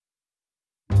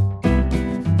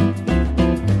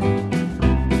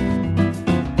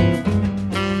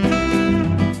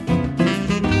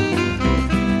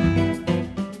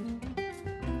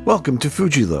Welcome to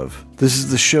Fuji Love. This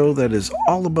is the show that is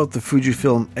all about the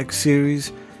Fujifilm X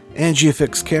series and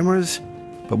GFX cameras,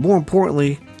 but more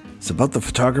importantly, it's about the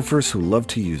photographers who love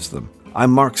to use them. I'm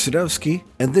Mark Sadowski,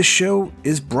 and this show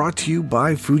is brought to you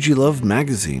by Fuji Love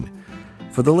magazine.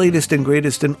 For the latest and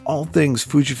greatest in all things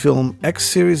Fujifilm X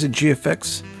series and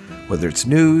GFX, whether it's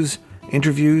news,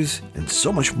 interviews, and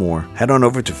so much more, head on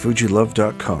over to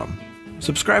fujilove.com.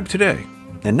 Subscribe today.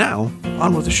 And now,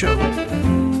 on with the show.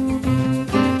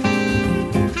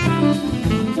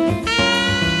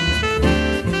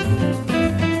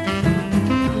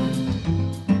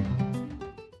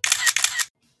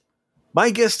 My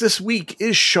guest this week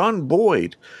is Sean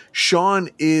Boyd. Sean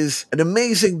is an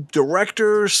amazing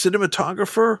director,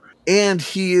 cinematographer, and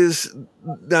he is...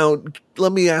 Now,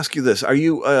 let me ask you this. Are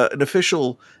you an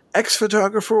official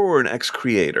X-photographer or an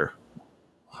X-creator?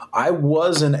 I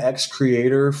was an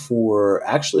X-creator for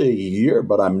actually a year,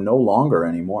 but I'm no longer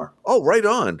anymore. Oh, right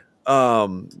on.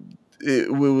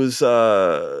 It was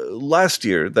last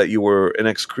year that you were an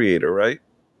X-creator, right?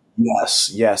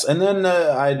 Yes. And then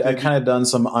I kind of done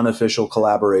some unofficial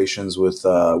collaborations with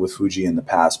Fuji in the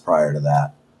past prior to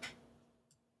that.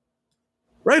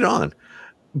 Right on.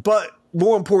 But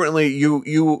more importantly, you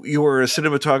were a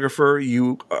cinematographer.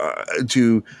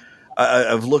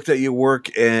 I've looked at your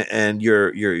work, and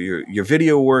your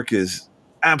video work is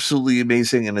absolutely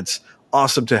amazing, and it's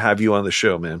awesome to have you on the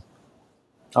show, man.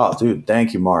 Oh, dude,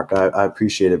 thank you, Mark. I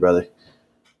appreciate it, brother.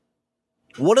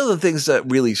 One of the things that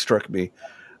really struck me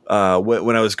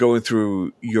when I was going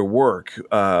through your work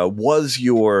was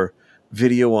your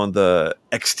video on the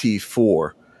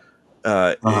XT4.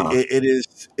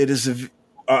 It is.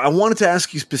 I wanted to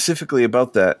ask you specifically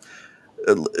about that.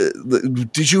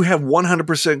 Did you have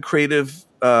 100% creative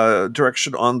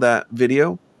direction on that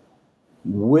video?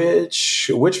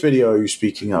 Which video are you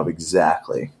speaking of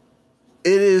exactly?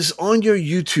 It is on your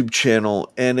YouTube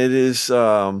channel, and it is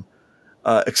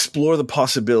Explore the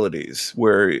Possibilities,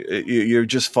 where you're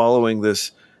just following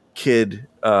this kid,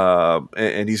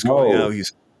 and he's going out.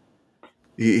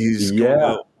 He's going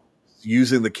out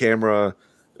using the camera,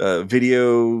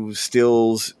 video,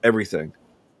 stills, everything.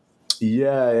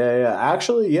 Yeah.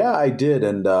 Actually, I did,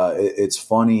 and it's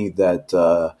funny that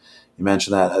you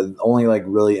mentioned that. Only like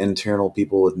really internal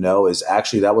people would know is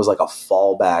actually that was like a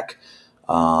fallback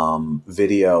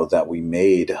video that we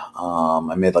made.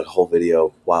 I made like a whole video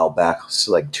a while back,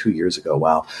 so like 2 years ago.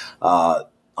 Wow.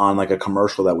 On like a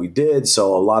commercial that we did.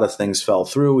 So a lot of things fell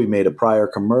through. We made a prior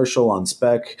commercial on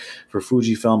spec for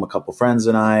Fujifilm, a couple friends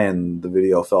and I, and the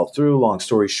video fell through, long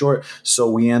story short. So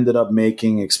we ended up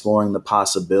Exploring the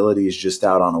Possibilities just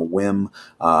out on a whim,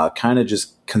 kind of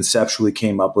just conceptually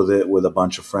came up with it with a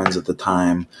bunch of friends at the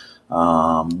time.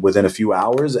 Within a few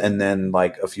hours, and then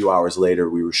like a few hours later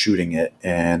we were shooting it,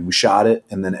 and we shot it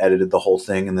and then edited the whole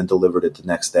thing and then delivered it the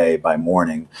next day by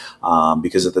morning,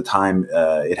 because at the time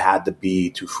it had to be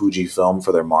to Fujifilm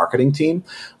for their marketing team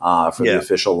for the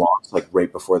official launch, like right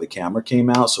before the camera came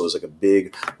out. So it was like a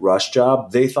big rush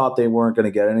job. They thought they weren't going to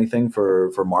get anything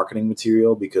for marketing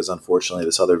material because unfortunately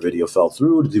this other video fell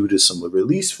through due to some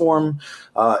release form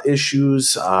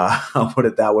issues. I'll put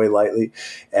it that way lightly.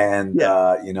 And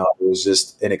it was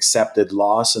just an accepted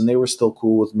loss, and they were still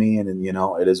cool with me, and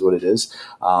it is what it is.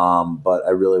 But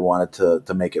I really wanted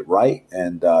to make it right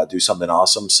and do something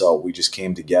awesome. So we just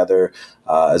came together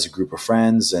as a group of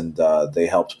friends, and they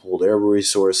helped pool their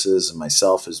resources and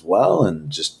myself as well,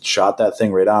 and just shot that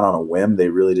thing right out on a whim. They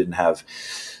really didn't have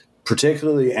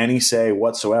particularly any say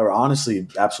whatsoever. Honestly,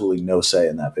 absolutely no say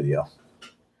in that video.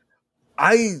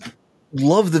 I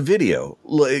love the video.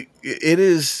 Like, it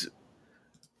is...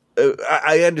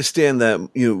 I understand that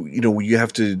you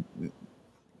have to.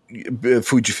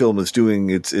 Fujifilm is doing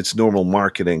its normal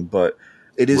marketing, but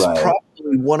it is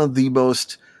probably one of the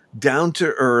most down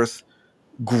to earth,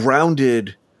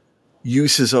 grounded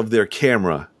uses of their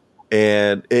camera,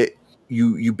 and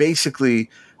you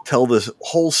basically tell this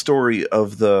whole story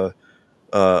of the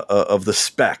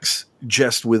specs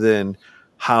just within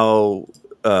how.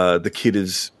 The kid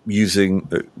is using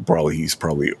he's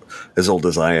probably as old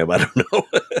as I am. I don't know,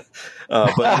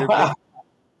 but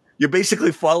you're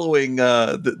basically following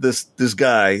this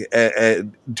guy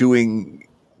and doing,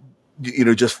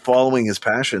 just following his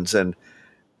passions, and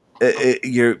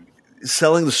you're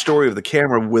selling the story of the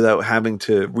camera without having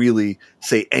to really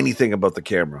say anything about the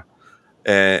camera,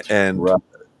 and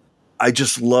I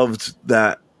just loved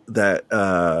that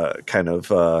kind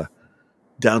of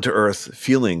down to earth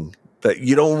feeling that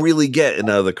you don't really get in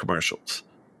other commercials.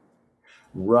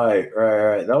 Right.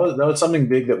 That was something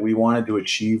big that we wanted to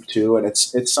achieve too, and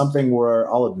it's something where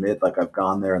I'll admit, like I've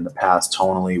gone there in the past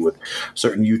tonally with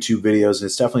certain YouTube videos, and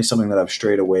it's definitely something that I've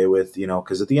strayed away with,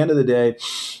 because at the end of the day,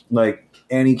 like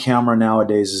any camera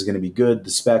nowadays is going to be good.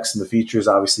 The specs and the features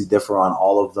obviously differ on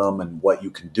all of them and what you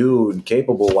can do and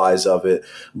capable wise of it.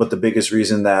 But the biggest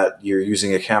reason that you're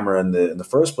using a camera in the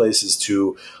first place is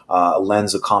to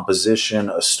lens a composition,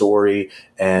 a story,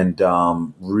 and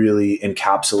really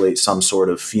encapsulate some sort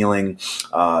of feeling,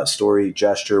 story,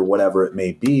 gesture, whatever it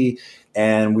may be.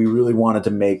 And we really wanted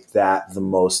to make that the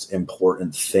most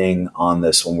important thing on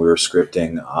this when we were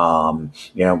scripting.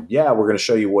 Yeah, we're going to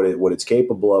show you what it's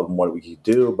capable of and what we can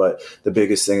do. But the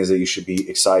biggest thing is that you should be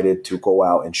excited to go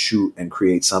out and shoot and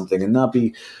create something and not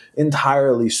be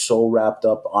entirely so wrapped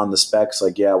up on the specs.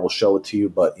 Like, yeah, we'll show it to you,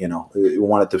 but we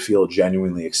want it to feel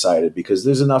genuinely excited, because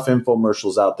there's enough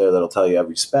infomercials out there that'll tell you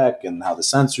every spec and how the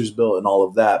sensor's built and all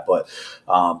of that. But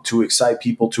to excite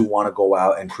people to want to go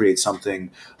out and create something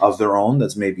of their own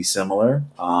that's maybe similar,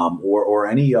 or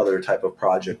any other type of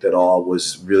project at all,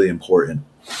 was really important.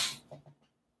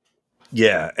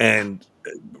 Yeah, and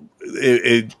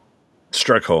it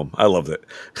struck home. I loved it.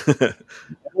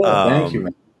 Well, thank you,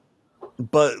 man.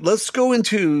 But let's go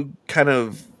into kind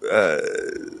of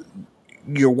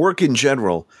your work in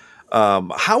general.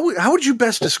 How would you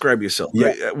best describe yourself? Yeah.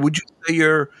 Right? Would you say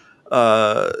you're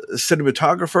a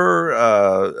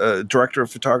cinematographer, director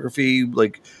of photography?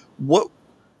 Like, what?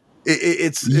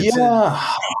 It's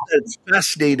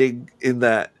fascinating in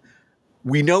that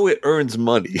we know it earns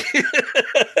money,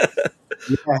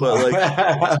 but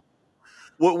like,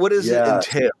 what does it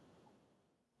entail?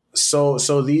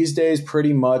 So these days,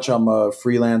 pretty much, I'm a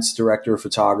freelance director of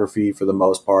photography for the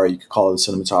most part. You could call it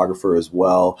a cinematographer as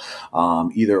well,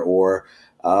 either or.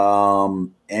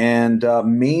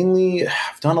 Mainly,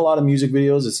 I've done a lot of music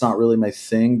videos. It's not really my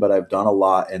thing, but I've done a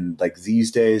lot. And like these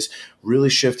days, really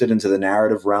shifted into the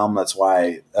narrative realm. That's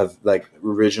why I've like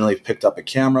originally picked up a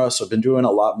camera. So I've been doing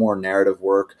a lot more narrative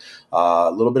work, a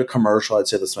little bit of commercial. I'd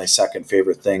say that's my second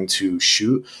favorite thing to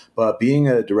shoot. But being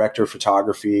a director of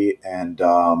photography and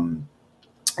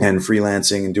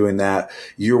freelancing and doing that,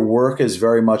 your work is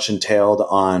very much entailed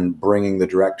on bringing the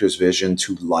director's vision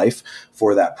to life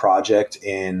for that project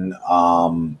in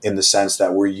the sense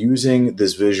that we're using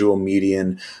this visual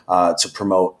medium to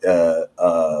promote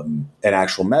an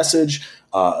actual message,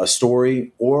 a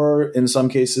story, or in some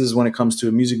cases, when it comes to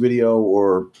a music video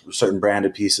or certain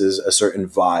branded pieces, a certain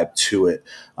vibe to it.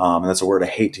 And that's a word I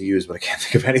hate to use, but I can't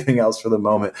think of anything else for the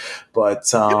moment.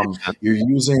 But you're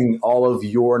using all of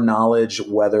your knowledge,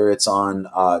 whether it's on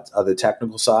the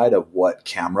technical side of what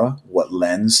camera, what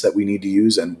lens that we need to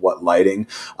use, and what lighting,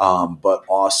 but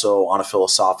also on a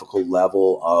philosophical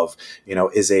level of,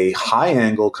 is a high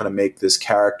angle going to make this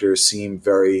character seem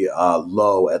very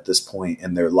low at this point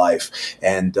in their life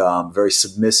and very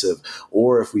submissive?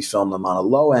 Or if we film them on a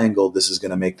low angle, this is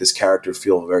going to make this character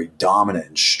feel very dominant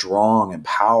and strong and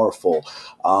powerful.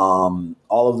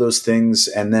 All of those things.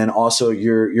 And then also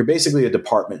you're basically a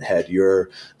department head. You're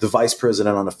the vice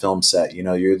president on a film set.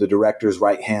 You're the director's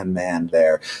right-hand man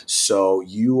there. So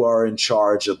you are in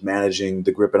charge of managing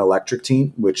the grip and electric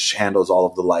team, which handles all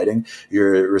of the lighting.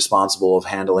 You're responsible of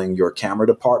handling your camera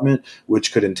department,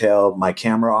 which could entail my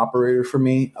camera operator for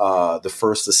me, the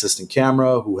first assistant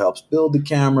camera who helps build the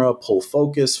camera, pull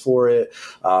focus for it,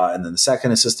 and then the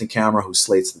second assistant camera who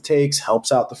slates the takes,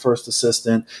 helps out the first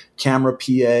assistant, camera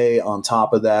PA on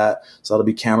top of that. So that'll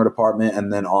be camera department,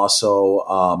 and then also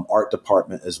art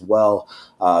department as well.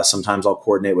 Sometimes I'll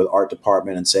coordinate with art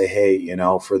department and say, hey,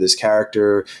 for this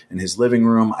character in his living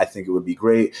room, I think it would be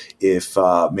great if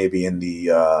maybe in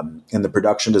the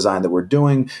production design that we're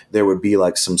doing, there would be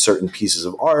like some certain pieces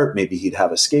of art. Maybe he'd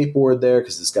have a skateboard there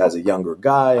because this guy's a younger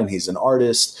guy and he's an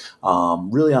artist.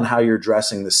 Really on how you're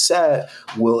dressing the set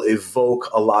will evoke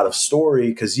a lot of story,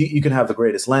 because you can have the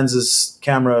greatest lenses,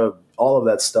 camera, all of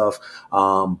that stuff.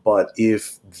 But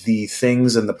if the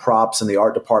things and the props and the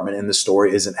art department in the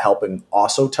story isn't helping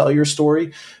also tell your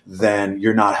story, then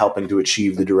you're not helping to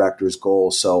achieve the director's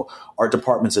goal. So art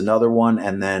department's another one.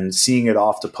 And then seeing it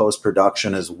off to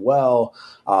post-production as well.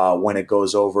 When it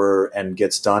goes over and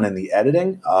gets done in the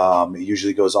editing, it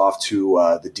usually goes off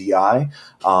to the DI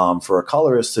for a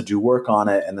colorist to do work on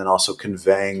it, and then also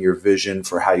conveying your vision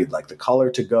for how you'd like the color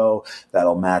to go.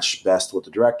 That'll match best what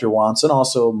the director wants, and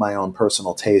also my own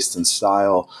personal taste and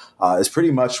style is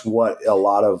pretty much what a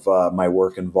lot of my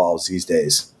work involves these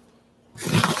days.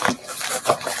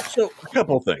 So, a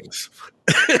couple things.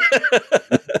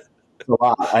 It's a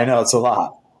lot. I know, it's a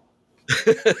lot.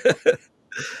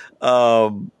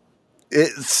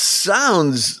 It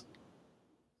sounds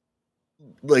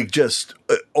like just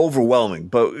overwhelming.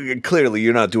 But clearly,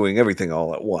 you're not doing everything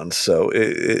all at once, so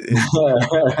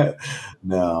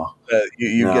No,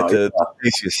 you get no, to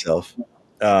pace yourself.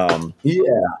 yeah,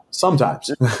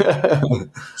 sometimes.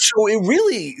 So it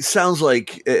really sounds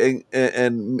like,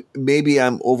 and maybe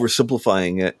I'm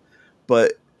oversimplifying it,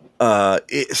 but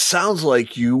it sounds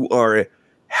like you are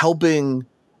helping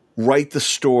write the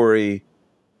story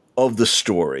of the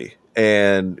story,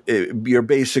 and you're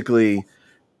basically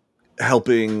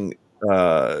helping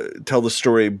tell the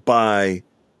story by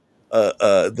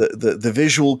the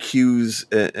visual cues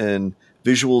and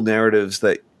visual narratives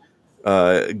that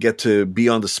get to be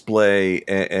on display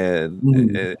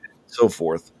and so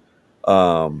forth.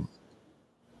 Um,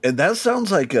 and that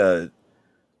sounds like a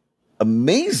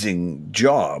amazing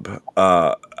job.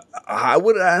 I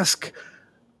would ask,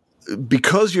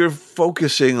 because you're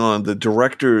focusing on the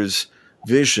director's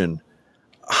vision,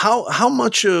 how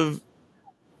much do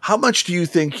you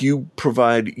think you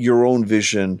provide your own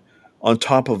vision on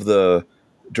top of the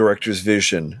director's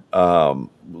vision?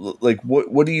 Like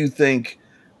what do you think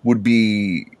would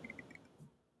be,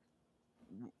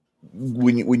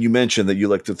 when you mentioned that you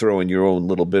like to throw in your own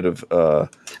little bit of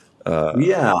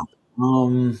Yeah.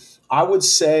 I would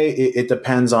say it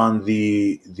depends on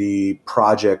the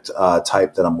project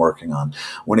type that I'm working on.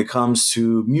 When it comes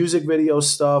to music video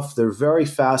stuff, they're very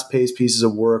fast paced pieces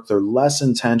of work. They're less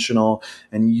intentional,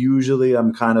 and usually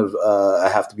I'm kind of I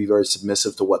have to be very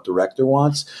submissive to what director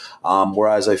wants.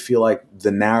 Whereas I feel like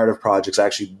the narrative projects, I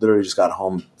actually literally just got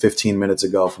home 15 minutes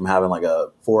ago from having like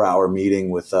a 4-hour meeting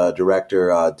with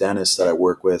director Dennis that I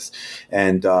work with,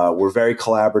 and we're very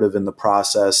collaborative in the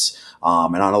process.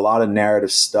 And on a lot of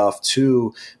narrative stuff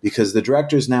too, because the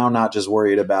director's now not just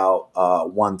worried about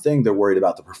one thing. They're worried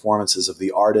about the performances of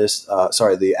the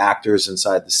actors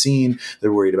inside the scene.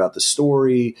 They're worried about the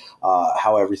story,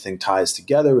 how everything ties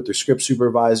together with their script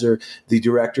supervisor. The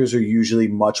directors are usually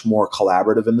much more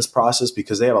collaborative in this process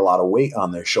because they have a lot of weight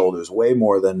on their shoulders, way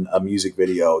more than a music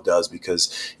video does,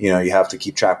 because, you have to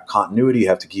keep track of continuity. You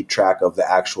have to keep track of the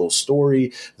actual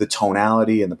story, the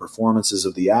tonality, and the performances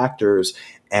of the actors.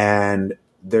 And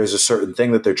there's a certain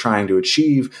thing that they're trying to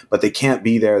achieve, but they can't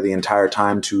be there the entire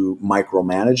time to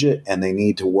micromanage it. And they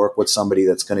need to work with somebody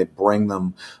that's going to bring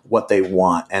them what they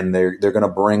want. And they're going to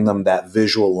bring them that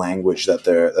visual language that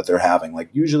they're having. Like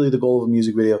usually the goal of a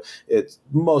music video, it's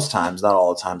most times, not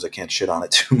all the times, I can't shit on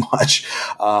it too much,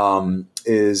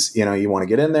 is, you want to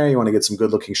get in there, you want to get some good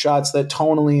looking shots that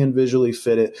tonally and visually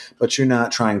fit it, but you're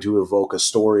not trying to evoke a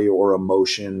story or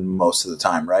emotion most of the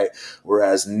time, right?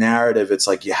 Whereas narrative, it's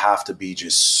like you have to be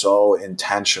just so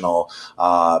intentional,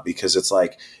 because it's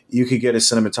like you could get a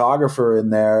cinematographer in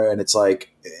there, and it's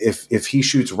like if he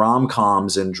shoots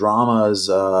rom-coms and dramas,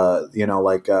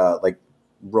 like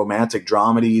romantic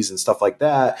dramedies and stuff like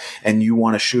that, and you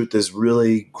want to shoot this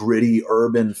really gritty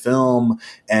urban film,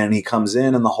 and he comes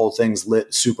in and the whole thing's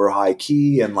lit super high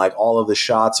key, and like all of the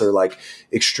shots are like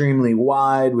extremely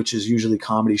wide, which is usually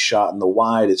comedy shot in the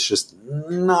wide. It's just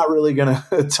not really going to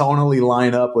tonally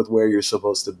line up with where you're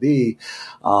supposed to be.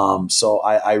 So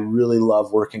I really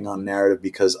love working on narrative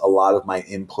because a lot of my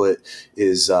input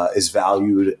is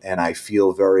valued, and I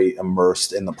feel very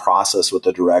immersed in the process with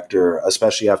the director,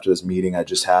 especially after this meeting I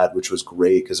just had, which was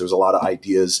great because there was a lot of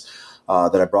ideas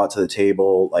that I brought to the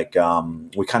table. Like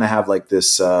we kind of have like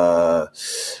this, I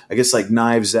guess like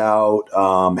Knives Out,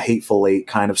 Hateful Eight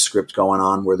kind of script going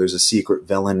on, where there's a secret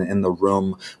villain in the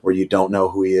room where you don't know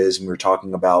who he is. And we were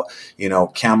talking about,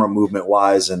 camera movement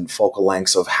wise and focal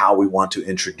lengths of how we want to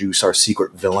introduce our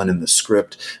secret villain in the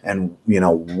script, and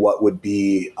what would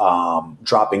be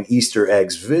dropping Easter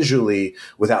eggs visually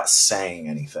without saying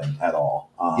anything at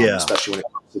all. Especially when it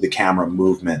comes to the camera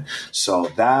movement. So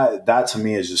that to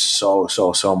me is just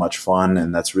so much fun.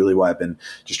 And that's really why I've been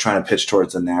just trying to pitch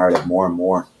towards the narrative more and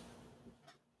more.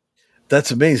 That's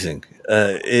amazing.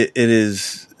 It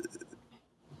is,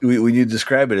 when you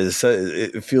describe it,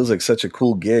 it feels like such a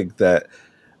cool gig that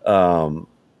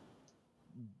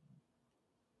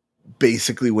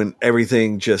basically when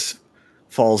everything just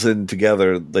falls in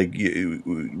together, like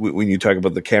when you talk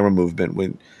about the camera movement,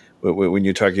 when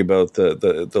you're talking about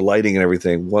the lighting and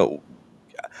everything, what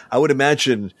I would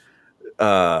imagine,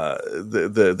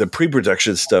 the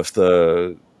pre-production stuff, just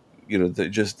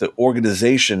the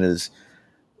organization is,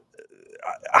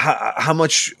 how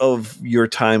much of your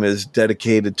time is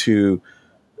dedicated to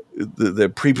the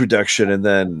pre-production, and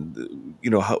then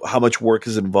how much work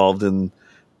is involved in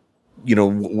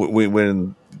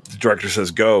when the director says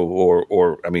go,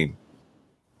 or I mean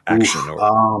action, or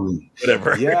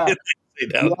whatever. Yeah.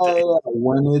 Yeah, yeah, yeah.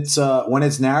 When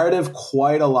it's narrative,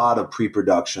 quite a lot of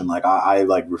pre-production. Like I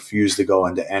like refuse to go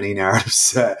into any narrative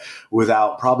set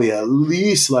without probably at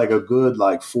least like a good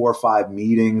like 4 or 5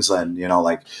 meetings, and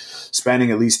like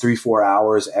spending at least 3 or 4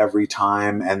 hours every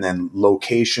time, and then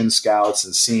location scouts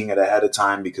and seeing it ahead of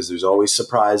time, because there's always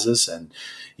surprises. And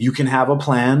you can have a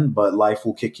plan, but life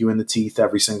will kick you in the teeth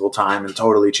every single time and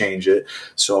totally change it.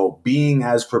 So being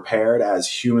as prepared as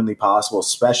humanly possible,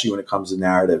 especially when it comes to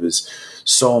narrative, is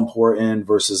so important.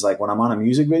 Versus like when I'm on a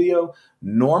music video,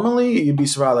 normally you'd be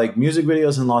surprised. Like music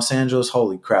videos in Los Angeles,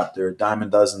 holy crap, they're a dime a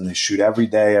dozen. They shoot every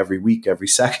day, every week, every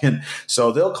second.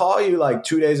 So they'll call you like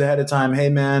 2 days ahead of time. Hey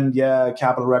man, yeah,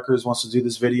 Capitol Records wants to do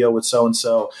this video with so and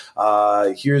so.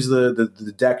 Here's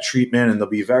the deck treatment, and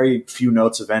there'll be very few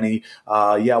notes, if any.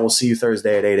 Yeah, we'll see you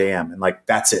Thursday at 8 a.m. And like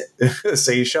that's it.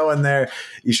 So you show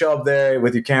up there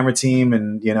with your camera team,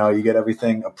 and you get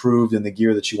everything approved in the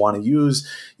gear that you want to use.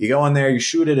 You go in there, you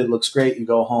shoot it, it looks great. You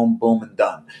go home, boom, and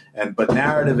done. But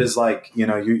narrative is like,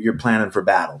 you're planning for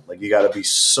battle. Like you got to be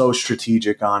so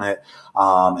strategic on it,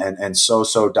 and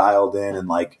so dialed in, and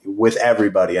like with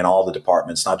everybody in all the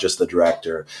departments, not just the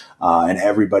director, and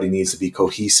everybody needs to be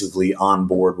cohesively on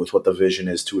board with what the vision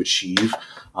is to achieve.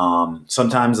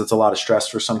 Sometimes it's a lot of stress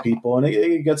for some people, and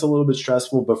it gets a little bit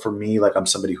stressful. But for me, like I'm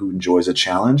somebody who enjoys a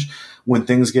challenge. When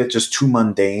things get just too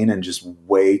mundane and just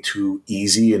way too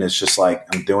easy, and it's just like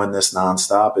I'm doing this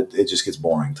nonstop, it just gets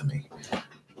boring to me.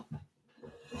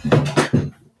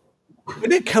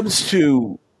 When it comes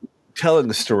to telling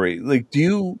a story, like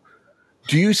do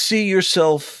you see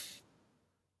yourself?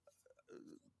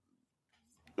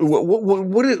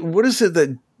 What is it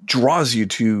that draws you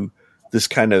to this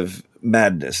kind of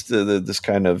madness? This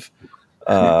kind of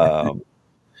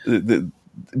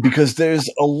because there's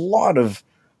a lot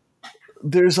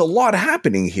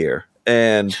happening here,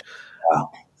 and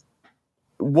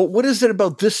what is it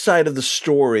about this side of the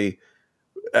story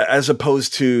as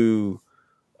opposed to?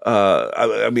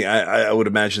 I would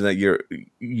imagine that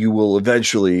you will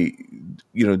eventually,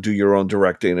 do your own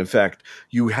directing. In fact,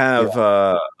 you have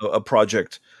a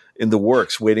project in the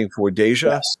works waiting for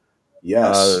Deja.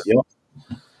 Yes. Yep.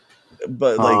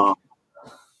 But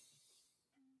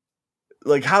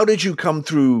like, how did you come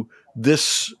through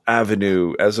this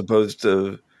avenue as opposed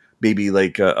to maybe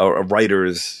like a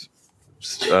writer's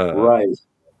right?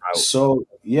 So,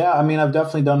 yeah, I've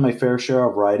definitely done my fair share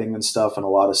of writing and stuff, and a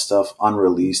lot of stuff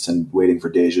unreleased, and Waiting for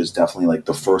Deja is definitely like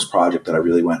the first project that I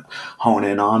really went hone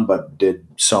in on, but did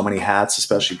so many hats,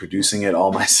 especially producing it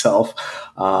all myself.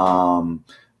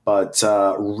 But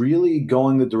really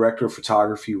going the director of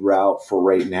photography route for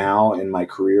right now in my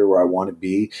career, where I want to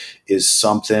be, is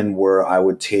something where I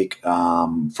would take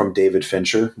from David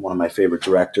Fincher, one of my favorite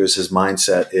directors. His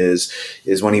mindset is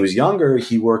when he was younger,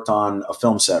 he worked on a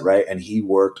film set, right? And he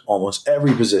worked almost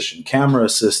every position: camera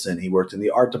assistant, he worked in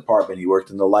the art department, he worked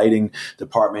in the lighting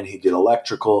department, he did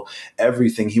electrical,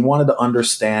 everything. He wanted to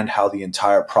understand how the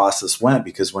entire process went,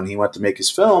 because when he went to make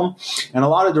his film, and a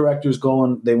lot of directors go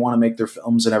and they want to make their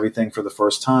films and everything for the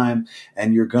first time,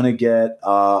 and you're going to get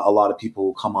a lot of people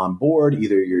who come on board.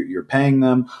 Either you're paying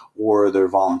them, or they're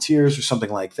volunteers or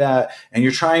something like that, and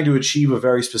you're trying to achieve a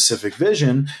very specific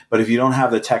vision. But if you don't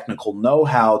have the technical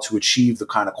know-how to achieve the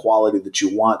kind of quality that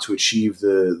you want, to achieve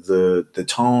the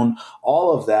tone,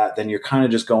 all of that, then you're kind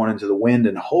of just going into the wind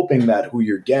and hoping that who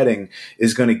you're getting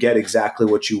is going to get exactly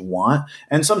what you want.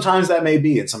 And sometimes that may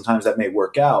be, and sometimes that may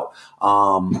work out.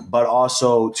 But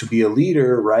also to be a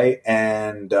leader, right?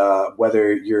 And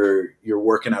whether you're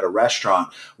working at a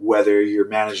restaurant, whether you're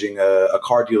managing a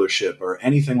car dealership or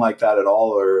anything like that at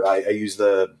all, or I use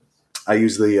the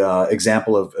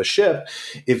example of a ship.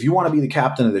 If you want to be the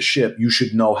captain of the ship, you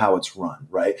should know how it's run,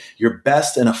 right? You're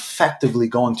best and effectively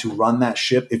going to run that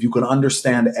ship if you can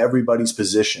understand everybody's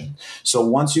position. So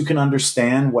once you can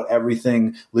understand what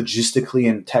everything logistically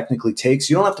and technically takes,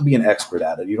 you don't have to be an expert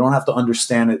at it. You don't have to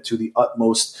understand it to the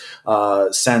utmost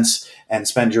sense and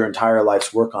spend your entire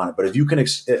life's work on it. But if you can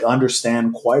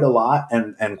understand quite a lot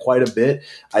and quite a bit,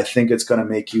 I think it's going to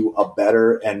make you a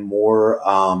better and more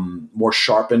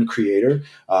sharpened creator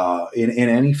in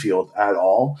any field at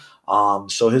all.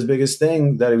 So his biggest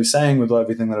thing that he was saying with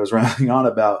everything that I was rambling on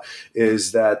about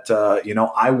is that,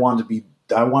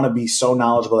 I want to be so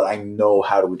knowledgeable that I know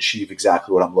how to achieve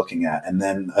exactly what I'm looking at. And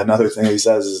then another thing he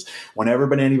says is,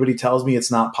 whenever anybody tells me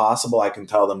it's not possible, I can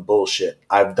tell them bullshit.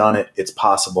 I've done it. It's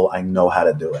possible. I know how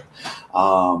to do it.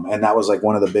 And that was like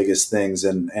one of the biggest things.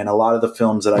 And a lot of the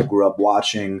films that I grew up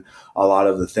watching, a lot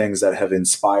of the things that have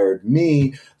inspired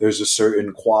me, there's a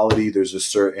certain quality, there's a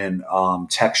certain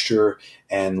texture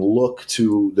and look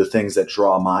to the things that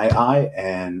draw my eye.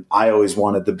 And I always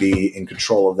wanted to be in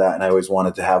control of that. And I always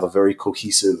wanted to have a very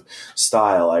cohesive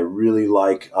style. I really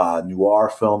like noir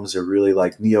films. I really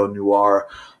like neo-noir.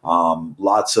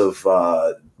 Lots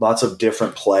of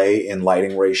different play in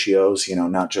lighting ratios,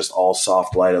 not just all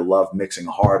soft light. I love mixing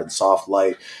hard and soft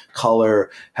light, color,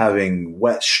 having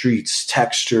wet streets,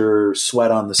 texture,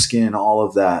 sweat on the skin, all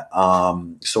of that.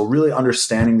 So really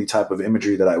understanding the type of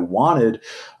imagery that I wanted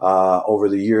over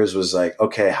the years was like,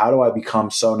 okay, how do I become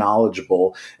so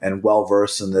knowledgeable and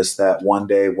well-versed in this that one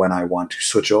day when I want to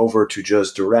switch over to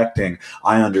just directing,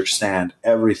 I understand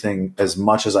everything as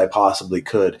much as I possibly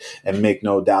could and make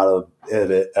no doubt of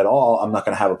it at all. I'm not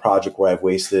going to have a project where I've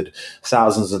wasted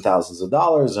thousands and thousands of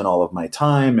dollars and all of my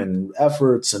time and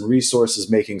efforts and resources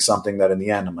making something that in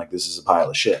the end I'm like, this is a pile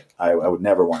of shit. I would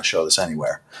never want to show this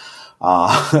anywhere.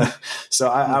 So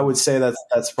I would say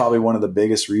that's probably one of the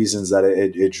biggest reasons that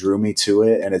it drew me to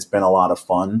it, and it's been a lot of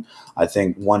fun. I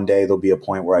think one day there'll be a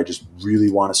point where I just really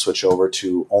want to switch over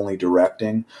to only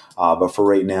directing. But for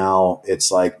right now, it's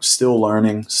like still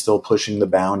learning, still pushing the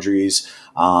boundaries,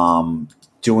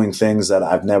 doing things that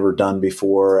I've never done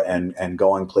before, and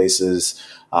going places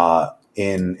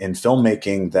in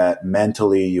filmmaking that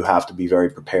mentally you have to be very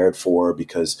prepared for,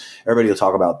 because everybody will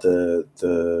talk about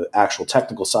the actual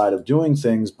technical side of doing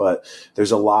things, but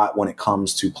there's a lot when it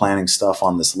comes to planning stuff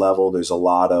on this level. There's a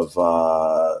lot of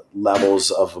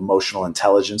levels of emotional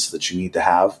intelligence that you need to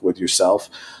have with yourself,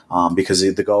 because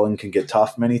the going can get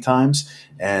tough many times,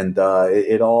 and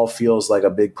it all feels like a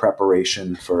big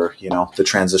preparation for the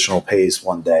transitional phase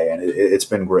one day, and it's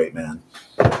been great, man.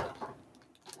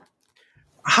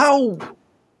 How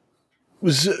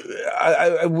was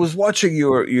I was watching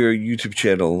your YouTube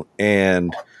channel,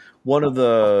 and one of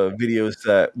the videos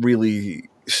that really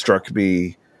struck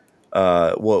me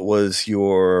what was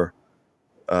your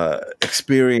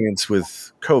experience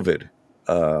with COVID.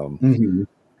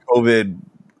 COVID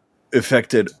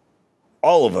affected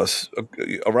all of us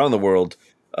around the world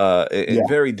in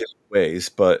very different ways,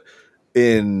 but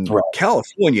in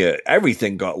California,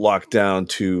 everything got locked down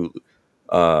to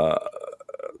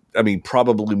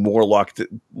probably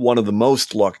one of the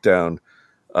most locked down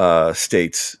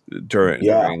states during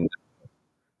the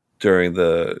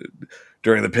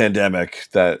pandemic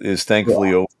that is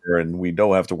thankfully over, and we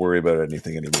don't have to worry about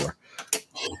anything anymore.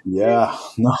 Yeah.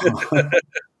 No.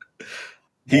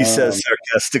 He says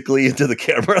sarcastically into the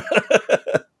camera.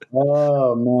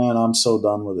 Oh man, I'm so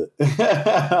done with it.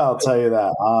 I'll tell you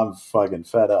that. I'm fucking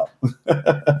fed up.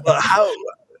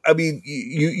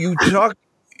 You talk.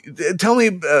 Tell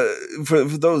me, for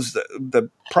those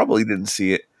that probably didn't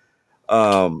see it,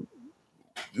 what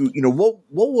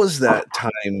was that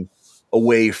time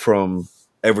away from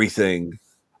everything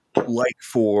like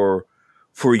for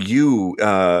you,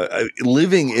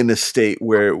 living in a state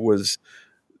where it was,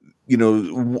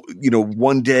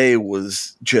 one day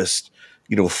was just,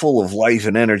 full of life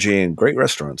and energy and great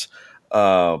restaurants,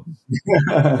 and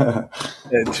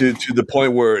to the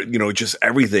point where, just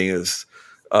everything is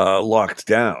locked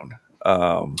down.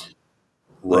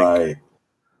 Right.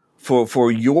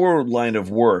 For your line of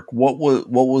work, what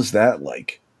was that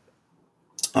like?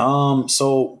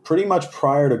 So pretty much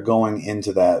prior to going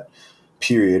into that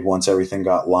period, once everything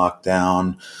got locked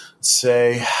down,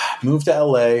 say moved to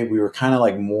LA. We were kind of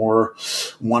like more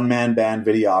one-man band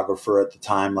videographer at the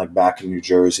time, like back in New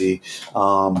Jersey.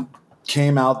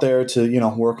 Came out there to,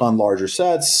 work on larger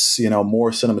sets, more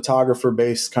cinematographer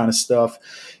based kind of stuff.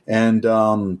 And,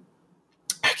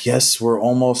 I guess we're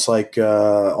almost like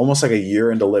a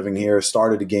year into living here,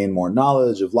 started to gain more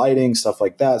knowledge of lighting, stuff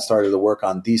like that, started to work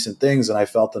on decent things. And I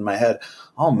felt in my head,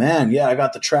 oh man, yeah, I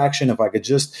got the traction. If I could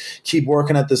just keep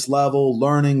working at this level,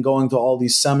 learning, going to all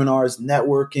these seminars,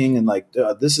 networking, and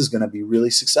this is going to be really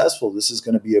successful. This is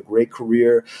going to be a great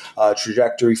career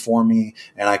trajectory for me.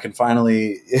 And I can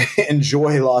finally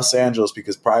enjoy Los Angeles,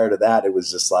 because prior to that, it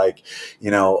was just like,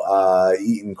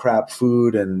 eating crap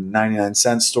food and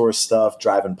 99-cent store stuff,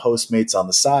 driving Postmates on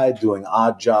the side, doing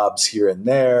odd jobs here and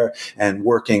there, and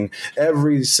working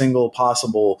every single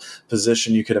possible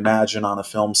position you could imagine on a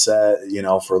film set,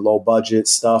 for low budget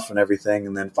stuff and everything.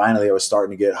 And then finally I was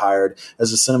starting to get hired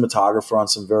as a cinematographer on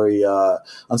some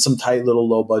on some tight little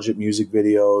low budget music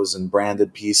videos and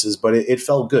branded pieces, but it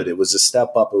felt good. It was a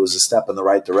step up. It was a step in the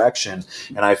right direction.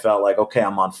 And I felt like, okay,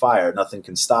 I'm on fire. Nothing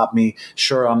can stop me.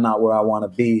 Sure, I'm not where I want to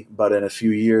be, but in a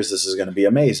few years, this is going to be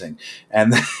amazing.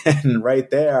 And then right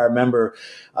there, I remember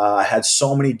I had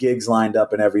so many gigs lined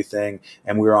up and everything,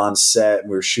 and we were on set and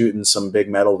we were shooting some big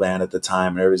metal band at the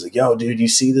time, and everybody's like, yo, dude, you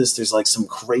see this? There's like some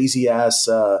crazy ass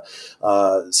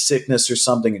sickness or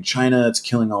something in China. It's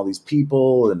killing all these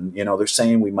people, and they're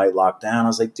saying we might lock down. I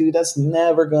was like, dude, that's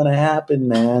never gonna happen,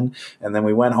 man. And then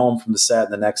we went home from the set,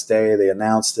 and the next day they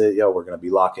announced it. Yo, we're gonna be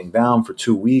locking down for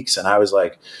 2 weeks, and I was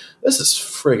like, this is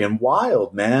friggin'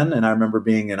 wild, man. And I remember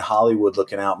being in Hollywood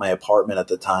looking out my apartment at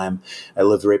the time. I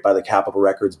lived right by the Capitol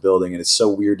Records building, and it's so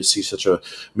weird to see such a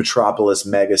metropolis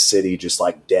mega city just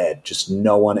like dead, just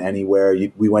no one anywhere.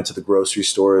 We went to the grocery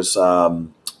stores,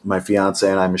 my fiance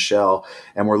and I, Michelle,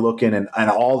 and we're looking, and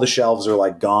all the shelves are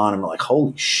like gone. And we're like,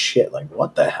 holy shit, like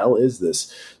what the hell is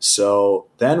this? So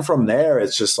then from there,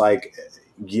 it's just like,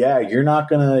 yeah,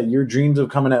 your dreams of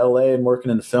coming to LA and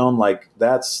working in film, like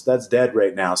that's dead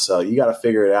right now. So you got to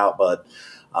figure it out, bud.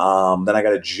 Then I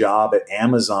got a job at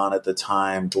Amazon at the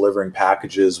time delivering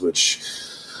packages, which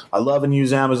I love and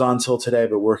use Amazon till today,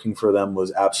 but working for them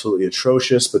was absolutely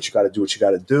atrocious, but you got to do what you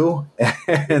got to do.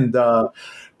 And,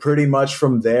 pretty much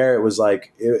from there, it was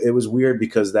like, it was weird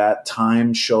because that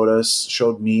time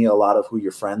showed me a lot of who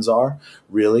your friends are,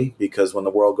 really, because when the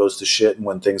world goes to shit and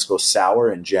when things go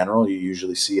sour in general, you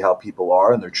usually see how people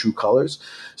are and their true colors.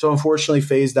 So unfortunately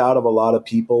phased out of a lot of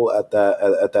people at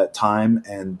that time.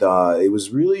 And it was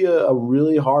really a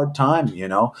really hard time,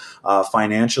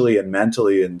 financially and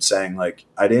mentally, and saying like,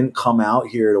 I didn't come out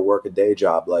here to work a day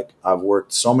job. Like I've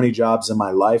worked so many jobs in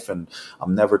my life and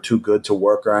I'm never too good to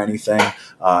work or anything.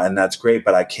 And that's great.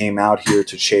 But I came out here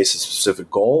to chase a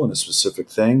specific goal and a specific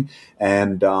thing.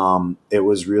 And it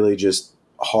was really just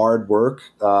hard work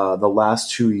the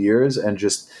last 2 years and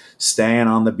just staying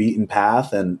on the beaten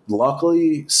path. And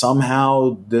luckily,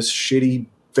 somehow this shitty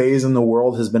phase in the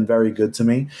world has been very good to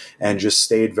me and just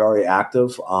stayed very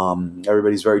active.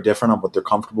 Everybody's very different on what they're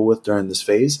comfortable with during this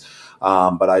phase.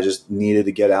 But I just needed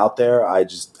to get out there. I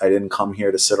didn't come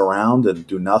here to sit around and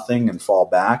do nothing and fall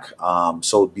back.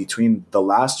 So between the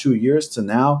last 2 years to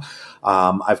now,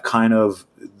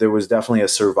 there was definitely a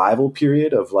survival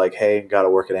period of like, hey, got to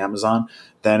work at Amazon.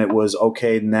 Then it was,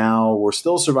 okay, now we're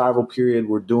still survival period.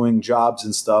 We're doing jobs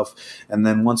and stuff. And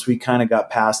then once we kind of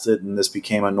got past it and this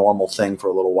became a normal thing for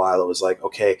a little while, it was like,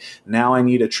 okay, now I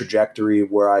need a trajectory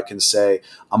where I can say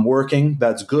I'm working.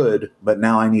 That's good. But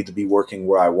now I need to be working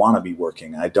where I want to be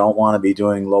working. I don't want to be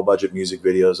doing low budget music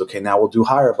videos. Okay, now we'll do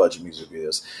higher budget music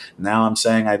videos. Now I'm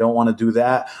saying I don't want to do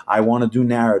that. I want to do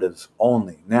narrative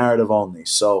only.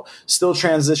 So still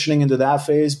transitioning into that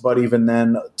phase. But even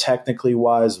then, technically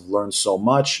wise, I've learned so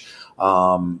much.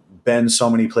 Been so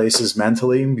many places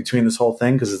mentally between this whole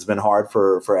thing because it's been hard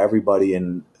for everybody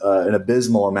in an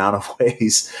abysmal amount of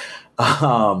ways.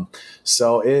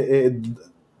 So it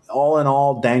all in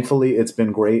all, thankfully, it's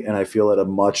been great, and I feel at a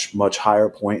much higher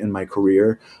point in my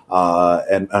career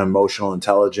and emotional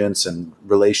intelligence and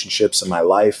relationships in my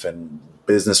life and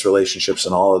business relationships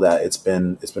and all of that. It's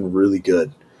been really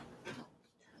good.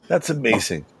 That's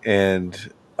amazing. And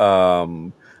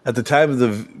at the time of the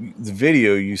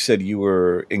video, you said you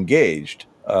were engaged.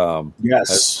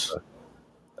 Yes.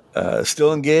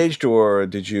 Still engaged, or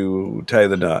did you tie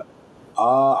the knot?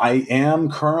 I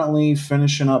am currently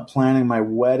finishing up planning my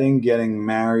wedding, getting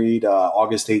married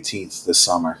August 18th this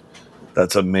summer.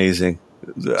 That's amazing.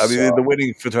 I mean, the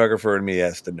wedding photographer in me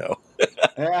has to know.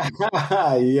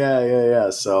 Yeah.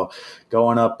 So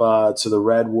going up to the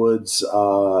Redwoods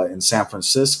in San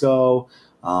Francisco,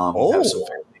 have some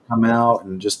family come out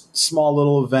and just small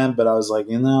little event. But I was like,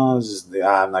 I'm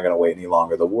not going to wait any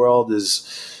longer. The world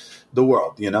is the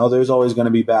world, there's always going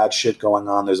to be bad shit going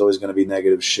on. There's always going to be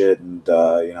negative shit. And,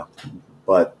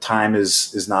 but time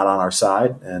is not on our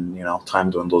side, and, time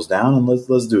dwindles down, and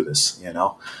let's do this,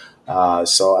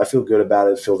 so I feel good about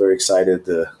it. Feel very excited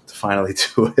to finally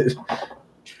do it.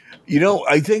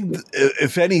 I think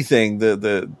if anything,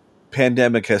 the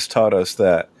pandemic has taught us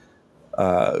that,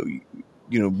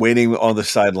 waiting on the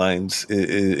sidelines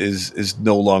is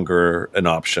no longer an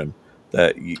option.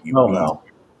 That you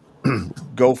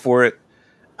go for it,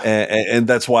 and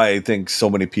that's why I think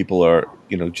so many people are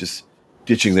just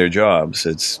ditching their jobs.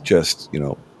 It's just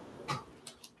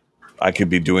I could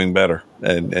be doing better,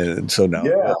 and so now.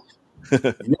 Yeah.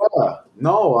 Yeah,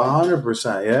 no,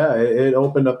 100%. Yeah, it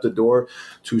opened up the door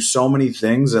to so many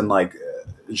things, and like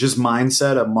just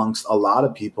mindset amongst a lot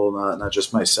of people, not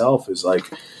just myself, is like,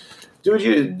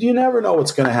 dude, you never know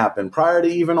what's going to happen prior to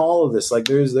even all of this. Like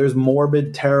there's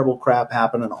morbid, terrible crap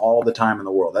happening all the time in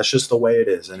the world. That's just the way it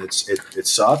is, and it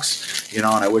sucks, and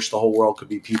I wish the whole world could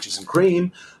be peaches and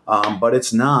cream, but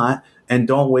it's not. and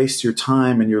don't waste your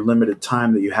time and your limited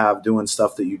time that you have doing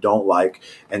stuff that you don't like,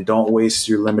 and don't waste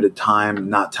your limited time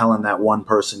not telling that one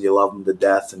person you love them to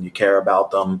death and you care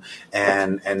about them,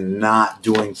 and not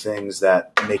doing things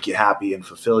that make you happy and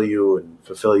fulfill you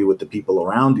with the people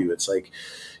around you. It's like,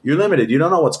 you're limited. You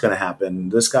don't know what's going to happen.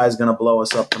 This guy's going to blow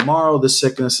us up tomorrow. This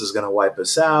sickness is going to wipe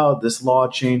us out. This law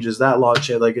changes, that law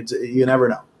changes. Like, you never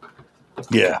know.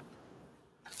 Yeah.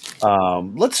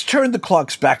 Let's turn the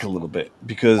clocks back a little bit,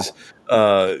 because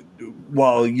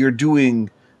while you're doing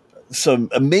some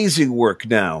amazing work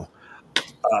now,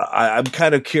 I'm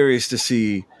kind of curious to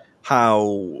see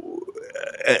how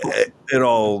it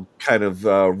all kind of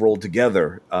rolled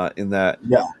together in that.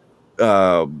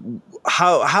 Yeah.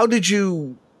 How did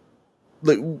you,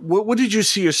 like, what did you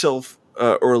see yourself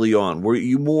early on? Were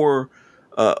you more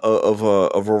of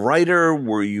a writer?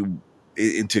 Were you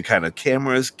into kind of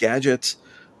cameras, gadgets?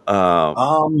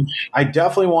 I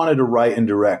definitely wanted to write and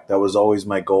direct. That was always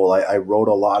my goal. I wrote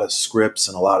a lot of scripts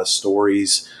and a lot of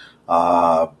stories,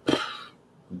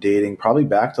 dating probably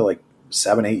back to like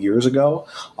 7-8 years ago,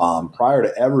 prior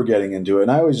to ever getting into it.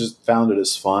 And I always just found it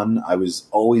as fun. I was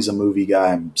always a movie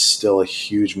guy. I'm still a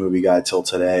huge movie guy till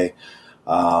today.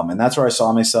 And that's where I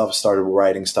saw myself, started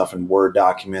writing stuff in Word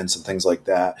documents and things like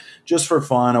that, just for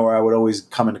fun. Or I would always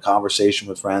come into conversation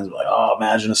with friends, like, oh,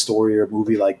 imagine a story or a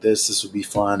movie like this. This would be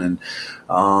fun. And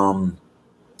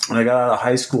when I got out of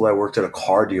high school, I worked at a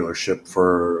car dealership,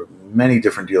 for many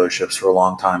different dealerships, for a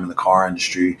long time in the car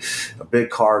industry. A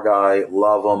big car guy,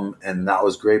 love them, and that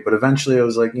was great. But eventually I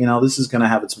was like, this is going to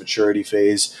have its maturity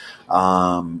phase.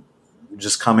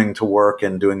 Just coming to work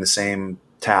and doing the same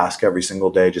task every single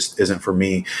day just isn't for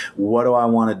me. What do I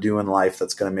want to do in life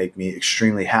that's going to make me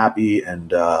extremely happy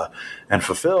and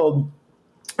fulfilled?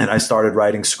 And I started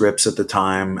writing scripts at the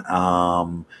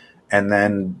time. And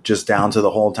then just down to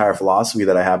the whole entire philosophy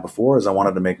that I had before is I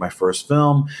wanted to make my first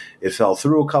film. It fell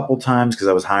through a couple times because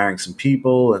I was hiring some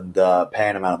people and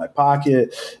paying them out of my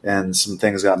pocket, and some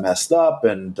things got messed up,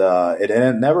 and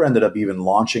it never ended up even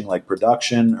launching like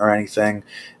production or anything.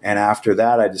 And after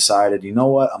that, I decided, you know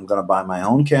what? I'm going to buy my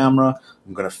own camera.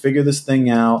 I'm going to figure this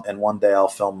thing out, and one day I'll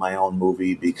film my own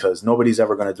movie, because nobody's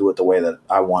ever going to do it the way that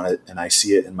I want it and I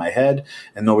see it in my head,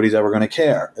 and nobody's ever going to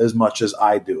care as much as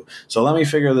I do. So let me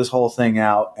figure this whole thing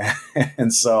out.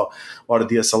 And so bought a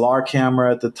DSLR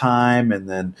camera at the time, and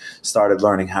then started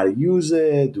learning how to use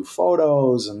it, do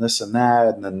photos and this and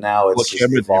that. And then now it's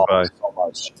just evolved so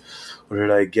much. What did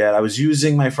I get? I was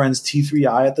using my friend's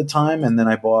T3i at the time, and then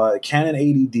I bought a Canon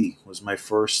 80D, was my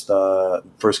first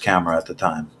camera at the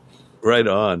time. Right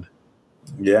on.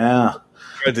 Yeah.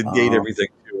 Trying to date everything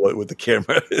with the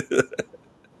camera.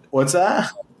 What's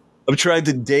that? I'm trying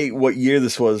to date what year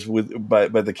this was by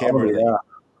the camera. Oh,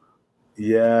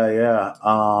 yeah.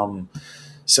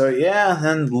 So yeah,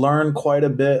 then learned quite a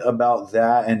bit about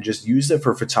that, and just used it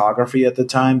for photography at the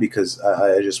time, because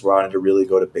I just wanted to really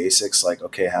go to basics. Like,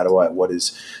 okay, what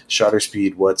is shutter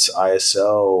speed? What's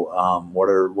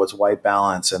ISO? What's white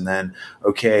balance? And then,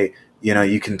 okay,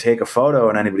 you can take a photo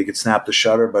and anybody could snap the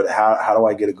shutter, but how do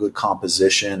I get a good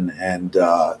composition? And,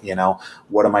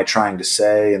 what am I trying to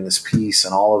say in this piece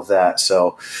and all of that?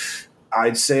 So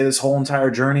I'd say this whole entire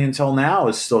journey until now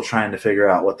is still trying to figure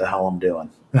out what the hell I'm doing.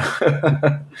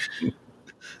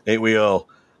 Ain't we all?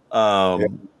 Yeah.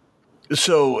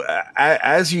 So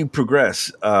as you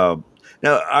progress, now,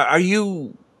 are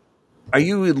you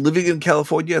living in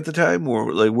California at the time,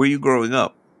 or like, where are you growing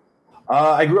up?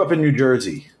 I grew up in New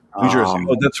Jersey. New Jersey.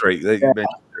 Oh, that's right. You mentioned it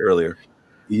earlier.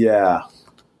 Yeah.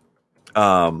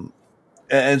 And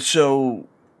so,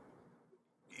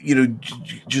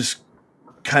 just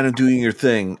kind of doing your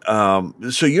thing.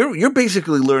 So you're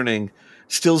basically learning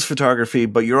stills photography,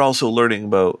 but you're also learning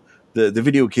about the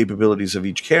video capabilities of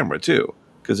each camera too,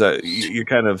 because you're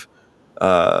kind of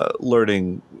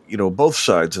learning, both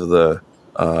sides of the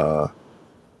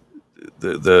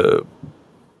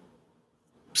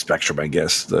spectrum, I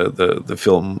guess, the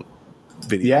film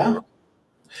video.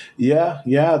 Yeah,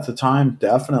 at the time,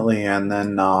 definitely. And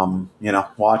then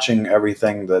watching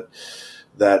everything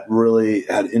that really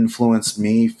had influenced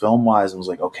me film wise, and was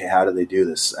like, okay, how do they do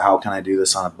this? How can I do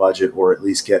this on a budget, or at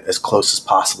least get as close as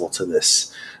possible to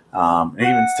this? And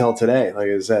even still today, like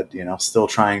I said, still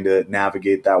trying to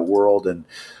navigate that world and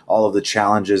all of the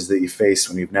challenges that you face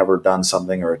when you've never done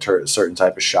something or a certain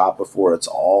type of shot before. It's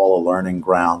all a learning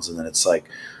grounds. And then it's like,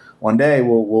 one day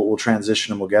we'll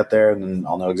transition and we'll get there, and then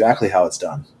I'll know exactly how it's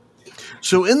done.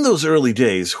 So in those early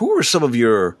days, who were some of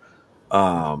your,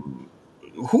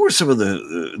 who are some of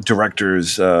the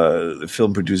directors,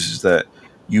 film producers that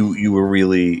you were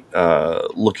really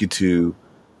looking to,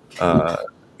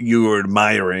 you were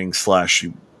admiring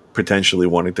 / potentially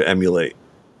wanting to emulate?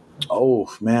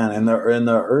 Oh man, in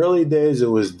the early days, it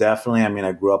was definitely. I mean,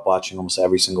 I grew up watching almost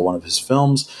every single one of his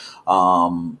films.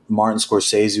 Martin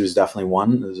Scorsese was definitely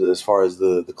one as far as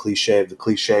the cliche of the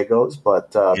cliche goes.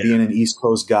 But being an East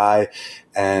Coast guy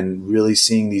and really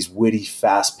seeing these witty,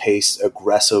 fast paced,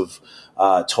 aggressive.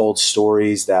 Told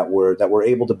stories that were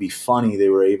able to be funny, they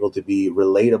were able to be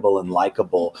relatable and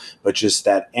likable, but just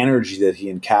that energy that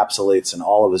he encapsulates in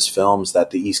all of his films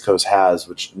that the East Coast has,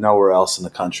 which nowhere else in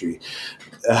the country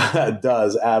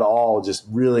does at all, just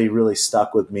really, really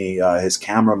stuck with me. His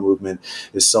camera movement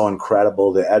is so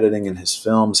incredible. The editing in his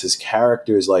films, his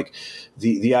characters, like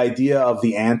the idea of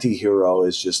the anti-hero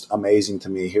is just amazing to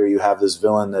me. Here you have this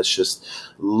villain that's just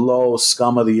low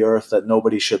scum of the earth that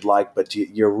nobody should like, but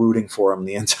you're rooting for him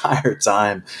the entire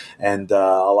time. And a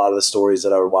lot of the stories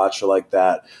that I would watch are like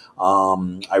that.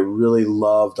 I really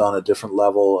loved on a different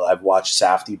level. I've watched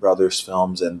Safdie brothers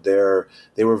films, and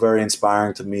they were very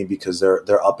inspiring to me because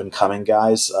they're up and coming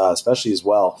guys, especially as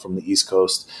well from the East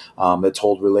Coast, that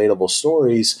told relatable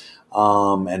stories.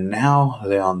 And now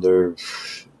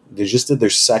they just did their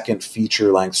second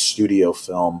feature-length studio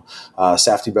film.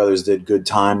 Safdie brothers did Good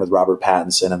Time with Robert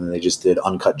Pattinson, and then they just did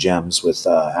Uncut Gems with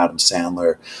Adam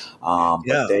Sandler.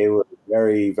 But they were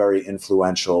very, very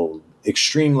influential.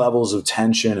 Extreme levels of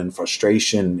tension and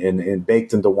frustration in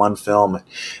baked into one film,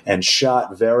 and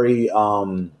shot very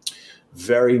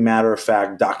very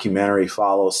matter-of-fact documentary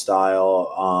follow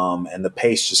style, and the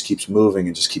pace just keeps moving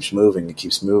and just keeps moving and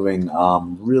keeps moving.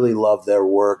 Really love their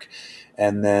work.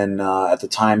 And then at the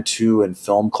time, too, in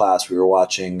film class, we were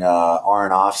watching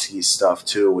Aronofsky's stuff,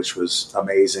 too, which was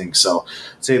amazing. So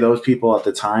I'd say those people at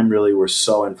the time really were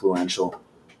so influential.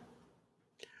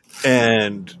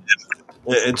 And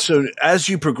so as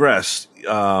you progress,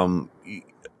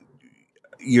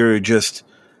 you're just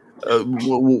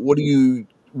what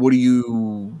are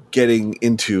you getting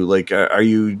into? Like, are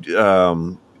you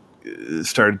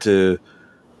starting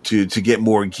to get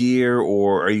more gear,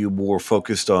 or are you more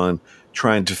focused on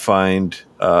trying to find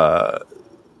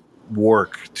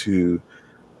work to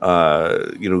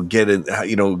get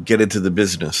into the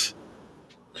business?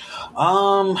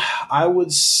 I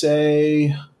would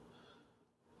say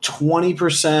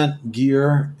 20%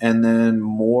 gear, and then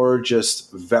more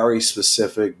just very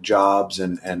specific jobs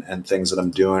and things that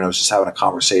I'm doing. I was just having a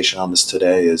conversation on this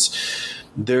today.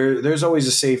 There's always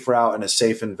a safe route and a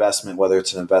safe investment, whether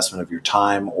it's an investment of your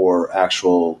time or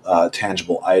actual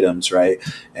tangible items, right?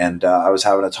 And I was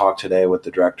having a talk today with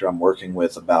the director I'm working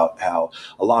with about how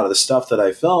a lot of the stuff that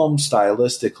I film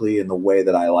stylistically and the way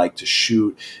that I like to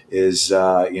shoot is,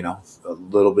 a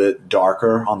little bit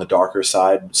darker, on the darker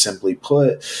side, simply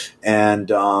put. And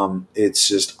it's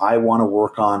just, I want to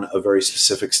work on a very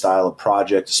specific style of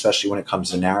project, especially when it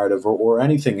comes to narrative or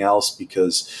anything else,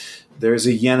 because there's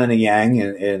a yin and a yang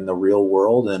in the real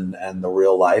world and the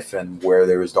real life, and where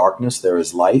there is darkness, there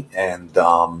is light. And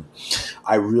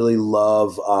I really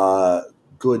love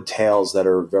good tales that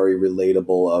are very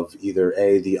relatable of either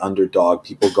the underdog,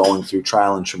 people going through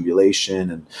trial and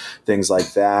tribulation and things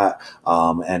like that,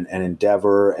 and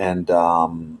endeavor, and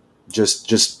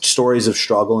just stories of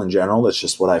struggle in general. That's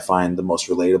just what I find the most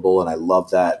relatable, and I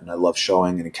love that, and I love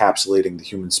showing and encapsulating the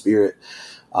human spirit.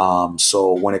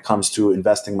 So when it comes to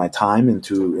investing my time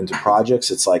into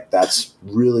projects, it's like that's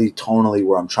really tonally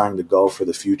where I'm trying to go for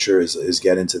the future is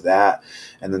get into that.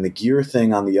 And then the gear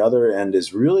thing on the other end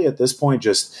is really at this point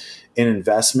just an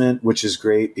investment, which is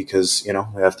great because,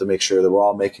 we have to make sure that we're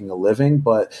all making a living.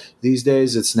 But these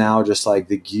days it's now just like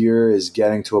the gear is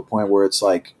getting to a point where it's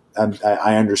like,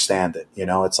 I understand it.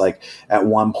 It's like at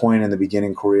one point in the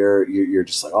beginning career, you're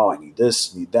just like, oh, I need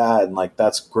this, need that. And like,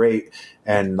 that's great.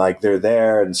 And like, they're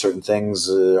there and certain things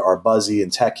are buzzy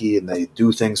and techy and they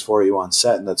do things for you on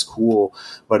set, and that's cool.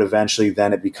 But eventually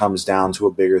then it becomes down to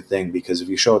a bigger thing, because if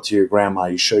you show it to your grandma,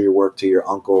 you show your work to your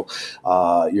uncle,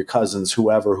 your cousins,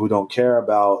 whoever, who don't care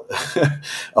about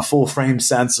a full frame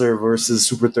sensor versus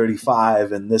Super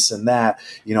 35 and this and that,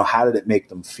 how did it make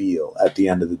them feel at the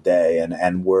end of the day?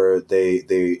 And were they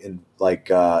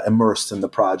immersed in the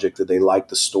project? Did they like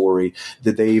the story?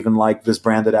 Did they even like this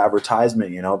branded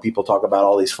advertisement? People talk about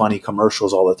all these funny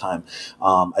commercials all the time.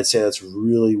 I'd say that's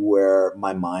really where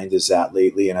my mind is at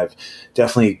lately. And I've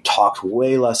definitely talked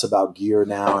way less about gear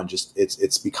now, and just,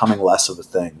 it's becoming less of a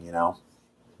thing,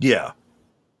 Yeah.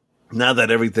 Now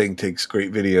that everything takes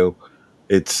great video,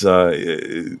 it's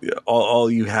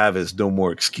all you have is no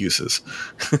more excuses.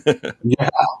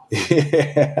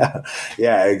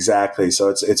 Yeah, exactly. So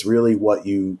it's really what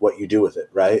you do with it,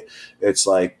 right? It's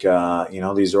like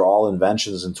these are all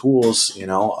inventions and tools,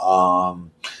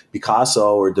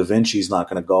 Picasso or Da Vinci's not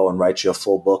going to go and write you a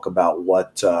full book about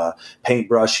what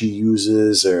paintbrush he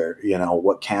uses or,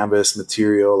 what canvas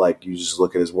material. Like, you just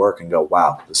look at his work and go,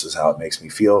 wow, this is how it makes me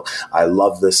feel. I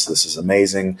love this. This is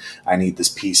amazing. I need this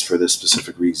piece for this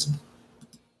specific reason.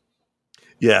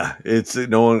 Yeah, it's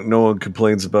no one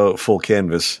complains about full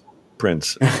canvas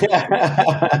prints.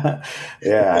 Yeah,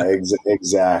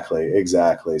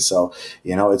 exactly. So,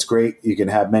 it's great. You can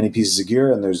have many pieces of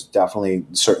gear, and there's definitely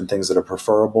certain things that are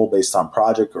preferable based on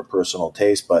project or personal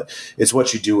taste, but it's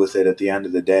what you do with it at the end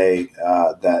of the day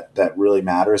that really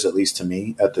matters, at least to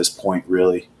me at this point,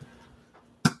 really.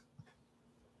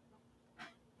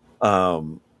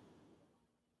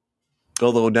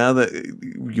 Although now that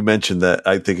you mentioned that,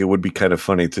 I think it would be kind of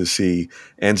funny to see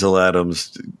Ansel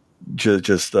Adams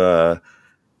just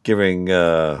giving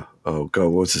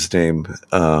what's his name?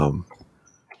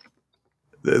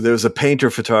 There's a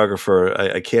painter photographer.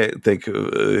 I can't think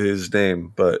of his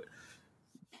name, but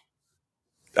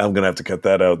I'm gonna have to cut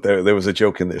that out. There was a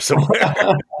joke in there somewhere.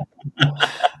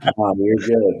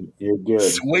 You're good.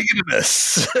 Swing and a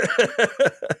miss.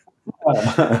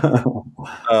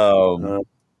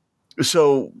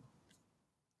 So,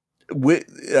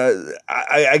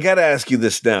 I got to ask you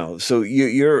this now. So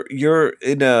you're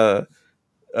in a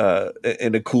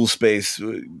cool space.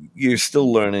 You're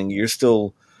still learning. You're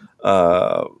still,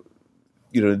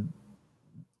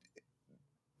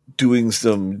 doing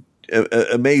some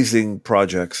amazing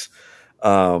projects.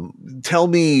 Tell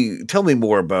me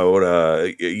more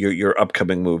about your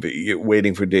upcoming movie. You're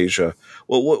Waiting for Deja.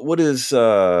 Well, what is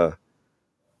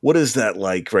that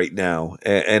like right now?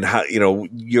 And how,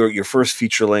 your first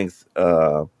feature length,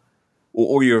 or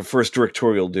your first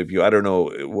directorial debut? I don't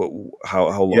know how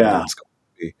long that's going to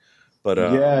be, but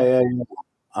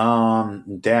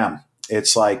damn,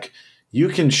 it's like you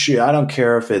can shoot. I don't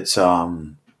care if it's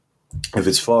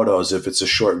photos, if it's a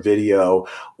short video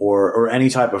or any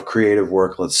type of creative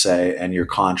work, let's say, and you're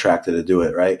contracted to do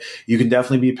it, right? You can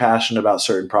definitely be passionate about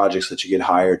certain projects that you get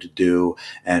hired to do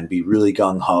and be really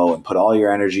gung-ho and put all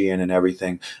your energy in and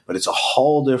everything. But it's a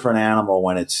whole different animal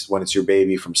when it's your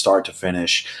baby from start to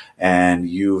finish, and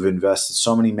you've invested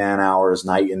so many man hours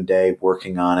night and day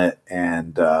working on it,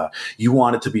 and you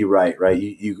want it to be right?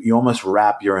 You almost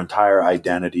wrap your entire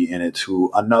identity in it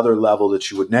to another level that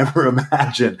you would never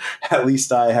imagine. At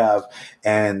least I have.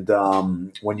 And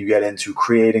when you get into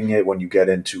creating it, when you get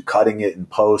into cutting it in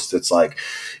post, it's like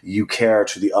you care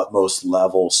to the utmost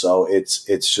level. So it's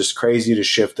just crazy to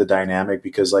shift the dynamic,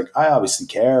 because like I obviously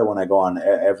care when I go on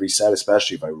every set,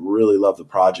 especially if I really love the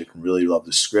project and really love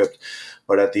the script.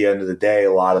 But at the end of the day,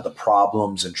 a lot of the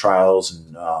problems and trials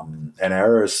and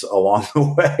errors along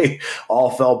the way all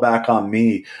fell back on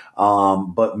me.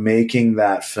 But making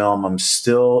that film, I'm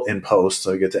still in post,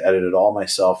 so I get to edit it all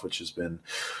myself, which has been,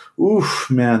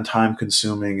 time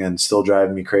consuming and still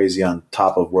driving me crazy on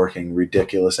top of working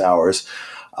ridiculous hours.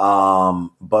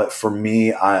 But for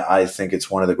me, I think it's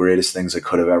one of the greatest things I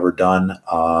could have ever done.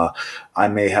 I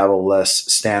may have a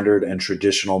less standard and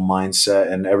traditional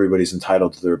mindset, and everybody's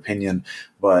entitled to their opinion.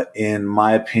 But in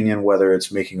my opinion, whether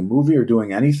it's making a movie or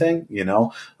doing anything,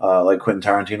 like Quentin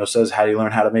Tarantino says, how do you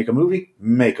learn how to make a movie?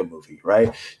 Make a movie,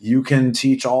 right? You can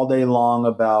teach all day long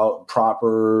about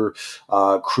proper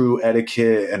crew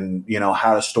etiquette and,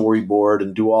 how to storyboard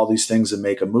and do all these things and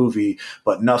make a movie,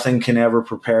 but nothing can ever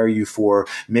prepare you for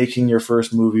making your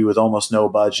first movie with almost no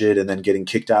budget and then getting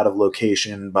kicked out of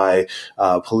location by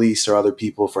police or other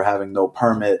people for having no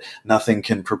permit. Nothing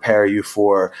can prepare you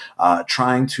for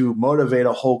trying to motivate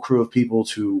a whole crew of people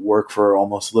to work for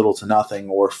almost little to nothing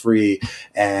or free,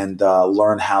 and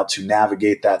learn how to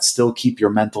navigate that, still keep your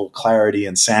mental clarity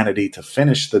and sanity to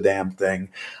finish the damn thing.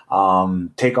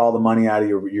 Take all the money out of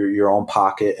your own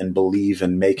pocket and believe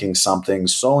in making something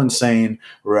so insane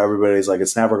where everybody's like,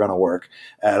 it's never going to work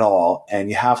at all. And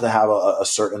you have to have a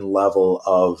certain level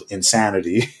of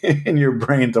insanity in your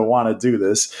brain to want to do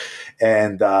this.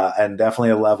 And definitely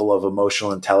a level of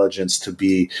emotional intelligence to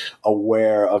be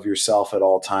aware of yourself at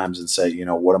all times and say,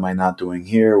 what am I not doing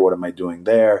here? What am I doing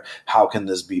there? How can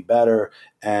this be better?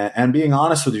 And being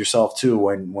honest with yourself too,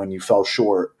 when you fell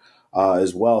short.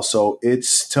 As well. So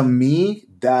it's, to me,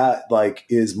 that like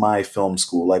is my film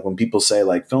school. Like when people say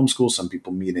like film school, some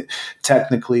people mean it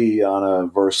technically on a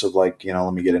verse of like,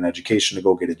 let me get an education to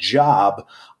go get a job.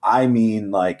 I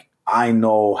mean, like I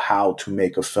know how to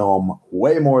make a film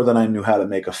way more than I knew how to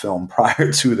make a film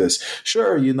prior to this.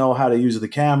 Sure, you know how to use the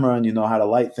camera and you know how to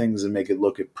light things and make it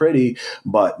look pretty,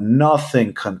 but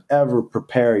nothing can ever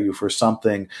prepare you for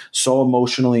something so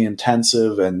emotionally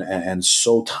intensive and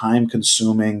so time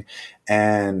consuming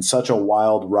and such a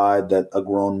wild ride that a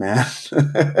grown man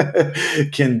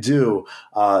can do.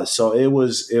 So it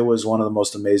was one of the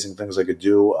most amazing things I could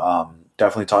do.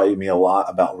 Definitely taught me a lot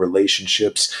about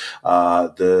relationships,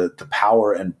 the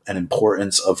power and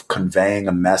importance of conveying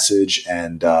a message,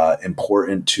 and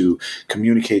important to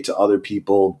communicate to other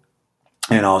people.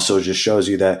 And also just shows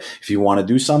you that if you want to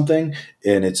do something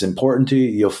and it's important to you,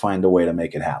 you'll find a way to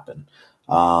make it happen.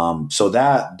 So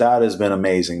that has been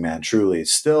amazing, man. Truly,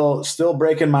 it's still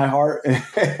breaking my heart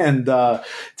and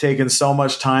taking so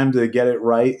much time to get it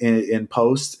right in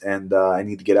post. And I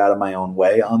need to get out of my own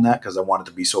way on that because I want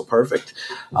it to be so perfect.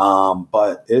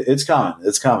 But it's coming.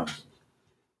 It's coming.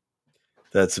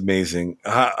 That's amazing.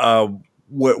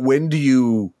 When do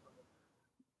you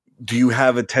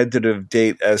have a tentative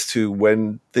date as to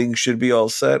when things should be all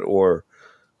set, or?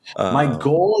 My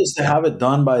goal is to have it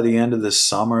done by the end of this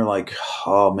summer, like,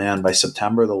 oh man, by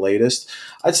September, the latest.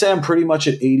 I'd say I'm pretty much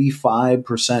at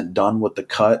 85% done with the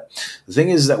cut. The thing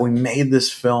is that we made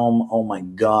this film, oh my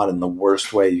God, in the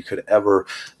worst way you could ever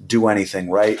do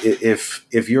anything, right? If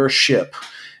you're a ship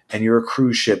and you're a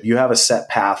cruise ship, you have a set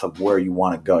path of where you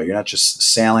want to go. You're not just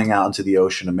sailing out into the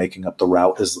ocean and making up the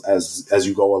route as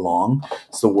you go along.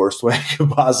 It's the worst way you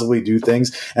could possibly do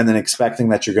things, and then expecting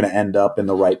that you're going to end up in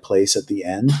the right place at the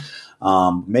end.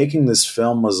 Making this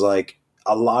film was like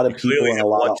a lot of people and a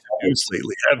lot of news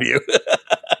lately. Have you?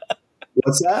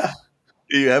 What's that?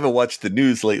 You haven't watched the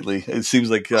news lately. It seems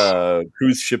like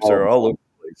cruise ships are all over.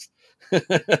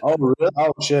 Oh, really?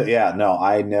 Oh, shit. Yeah, no,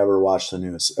 I never watched the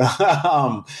news.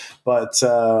 But what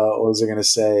was I going to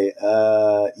say?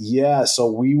 Yeah, so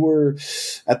we were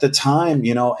at the time,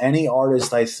 any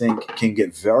artist I think can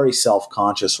get very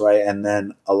self-conscious, right? And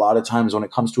then a lot of times when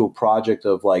it comes to a project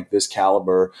of like this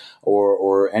caliber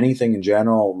or anything in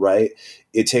general, right?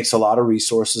 It takes a lot of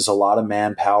resources, a lot of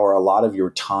manpower, a lot of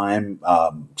your time,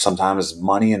 sometimes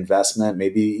money investment,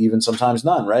 maybe even sometimes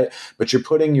none, right? But you're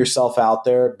putting yourself out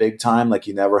there big time like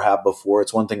you never have before.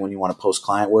 It's one thing when you want to post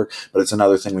client work, but it's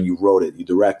another thing when you wrote it, you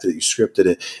directed it, you scripted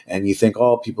it, and you think,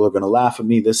 oh, people are going to laugh at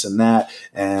me, this and that,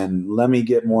 and let me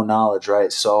get more knowledge,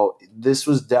 right? So this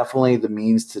was definitely the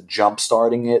means to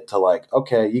jumpstarting it to like,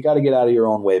 okay, you got to get out of your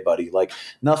own way, buddy. Like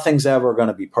nothing's ever going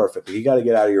to be perfect, but you got to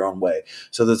get out of your own way.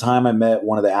 So the time I met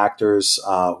one of the actors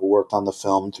who worked on the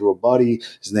film through a buddy,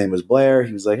 his name was Blair.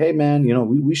 He was like, hey man,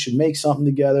 we should make something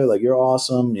together. Like you're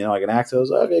awesome. I can act. I was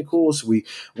like, okay, cool. So we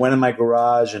went in my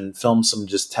garage and filmed some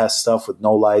just test stuff with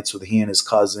no lights with he and his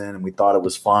cousin. And we thought it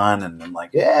was fun. And I'm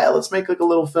like, yeah, let's make like a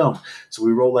little film. So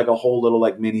we wrote like a whole little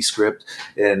like mini script,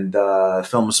 and the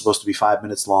film was supposed to be 5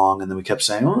 minutes long. And then we kept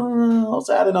saying, let's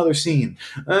add another scene.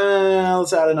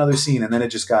 Let's add another scene. And then it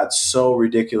just got so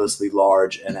ridiculously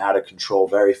large and out of control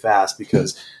very fast because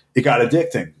it got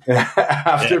addicting.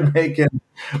 After making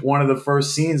one of the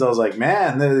first scenes, I was like,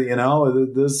 man,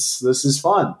 this is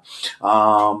fun.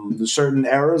 There's certain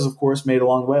errors, of course, made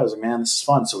along the way. I was like, man, this is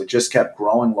fun. So it just kept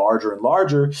growing larger and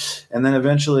larger. And then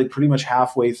eventually, pretty much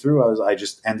halfway through, I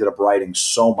just ended up writing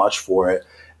so much for it,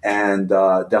 and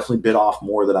definitely bit off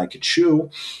more than I could chew.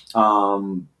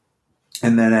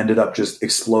 And then ended up just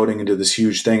exploding into this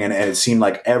huge thing. And it seemed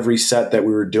like every set that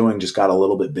we were doing just got a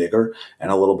little bit bigger and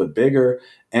a little bit bigger.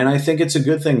 And I think it's a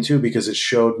good thing too, because it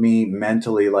showed me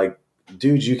mentally like,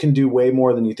 dude, you can do way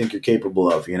more than you think you're capable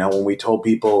of. When we told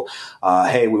people,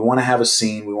 hey, we want to have a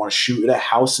scene, we want to shoot at a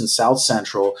house in South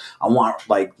Central. I want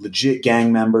like legit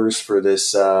gang members for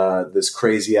this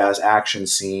crazy ass action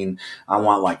scene. I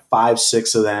want like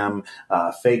 5-6 of them,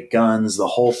 fake guns, the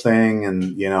whole thing,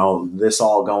 and this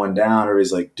all going down.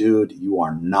 Everybody's like, dude, you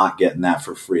are not getting that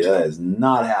for free. That is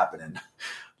not happening.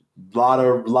 Lot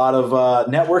of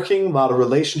networking, a lot of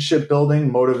relationship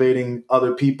building, motivating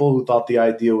other people who thought the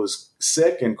idea was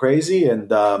sick and crazy. And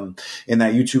in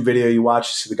that YouTube video you watch,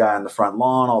 you see the guy on the front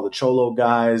lawn, all the cholo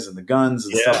guys and the guns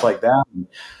and stuff like that. And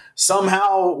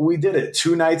somehow we did it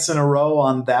 2 nights in a row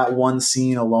on that one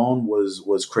scene alone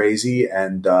was crazy.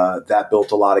 And that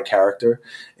built a lot of character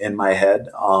in my head,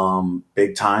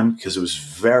 big time, because it was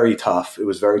very tough. It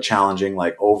was very challenging,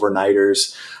 like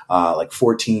overnighters, like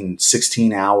 14,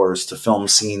 16 hours to film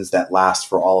scenes that last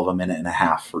for all of 1.5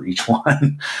 minutes for each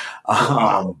one.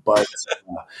 But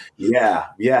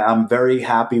I'm very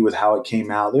happy with how it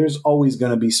came out. There's always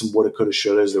going to be some woulda, coulda,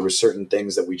 shouldas. There were certain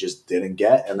things that we just didn't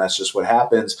get, and that's just what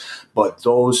happens. but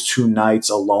those 2 nights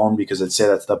alone, because I'd say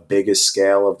that's the biggest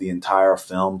scale of the entire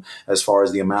film as far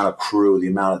as the amount of crew, the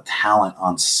amount of talent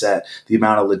on set, the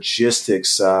amount of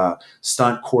logistics,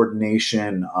 stunt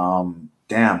coordination,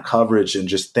 coverage, and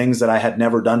just things that I had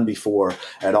never done before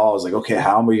at all. I was like, okay,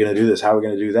 how am we going to do this? How are we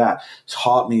going to do that?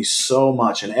 Taught me so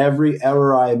much. And every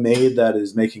error I made that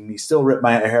is making me still rip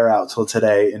my hair out till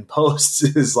today in post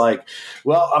is like,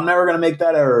 well, I'm never going to make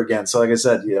that error again. So like I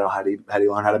said, how do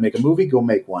you learn how to make a movie? Go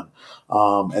make one.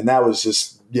 And that was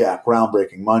just,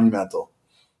 groundbreaking, monumental.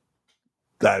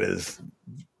 That is,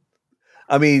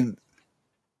 I mean,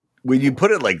 when you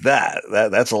put it like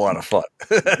that's a lot of fun.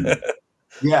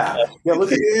 Yeah. Look,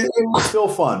 it was still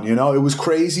fun. It was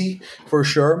crazy for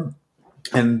sure.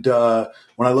 And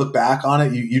when I look back on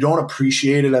it, you don't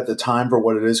appreciate it at the time for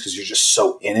what it is because you're just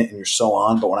so in it and you're so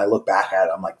on. But when I look back at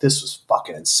it, I'm like, this was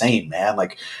fucking insane, man.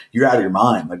 Like, you're out of your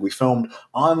mind. Like, we filmed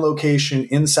on location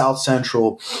in South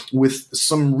Central with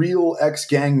some real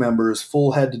ex-gang members,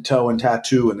 full head to toe and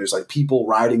tattoo. And there's like people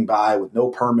riding by with no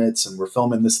permits. And we're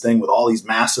filming this thing with all these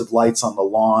massive lights on the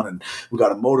lawn. And we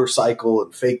got a motorcycle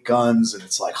and fake guns. And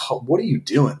it's like, what are you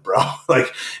doing, bro?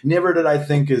 Like, never did I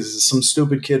think as some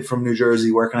stupid kid from New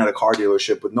Jersey working at a car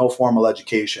dealership with no formal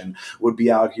education would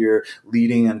be out here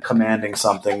leading and commanding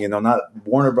something, not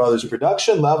Warner Brothers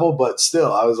production level, but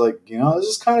still, I was like, this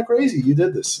is kind of crazy. You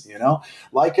did this,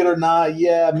 like it or not.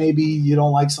 Yeah, maybe you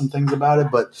don't like some things about it,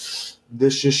 but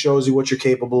this just shows you what you're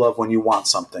capable of when you want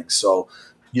something. So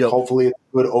hopefully it's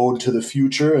a good ode to the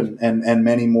future and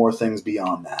many more things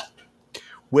beyond that.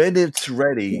 When it's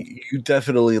ready, you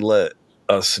definitely let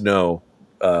us know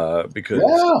because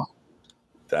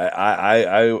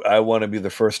I want to be the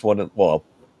first one. Well,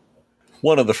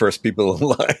 one of the first people in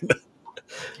line.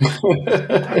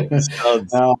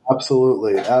 No,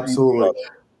 absolutely.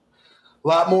 A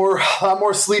lot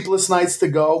more sleepless nights to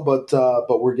go,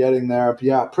 but we're getting there.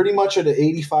 Yeah, pretty much at an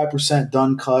 85%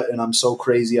 done cut, and I'm so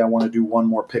crazy. I want to do one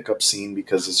more pickup scene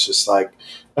because it's just like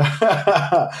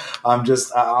I'm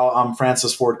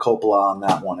Francis Ford Coppola on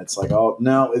that one. It's like, oh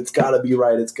no, it's got to be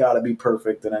right. It's got to be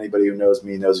perfect. And anybody who knows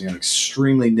me knows I'm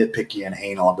extremely nitpicky and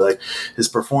anal. I'll be like, his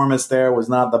performance there was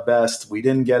not the best. We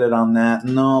didn't get it on that.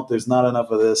 No, there's not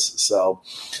enough of this. So.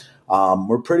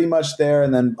 We're pretty much there.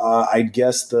 And then I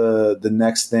guess the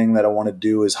next thing that I want to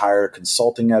do is hire a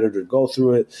consulting editor to go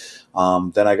through it.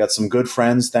 Then I got some good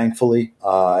friends, thankfully.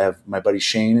 I have my buddy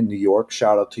Shane in New York.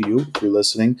 Shout out to you if you're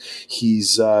listening.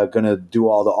 He's going to do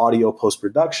all the audio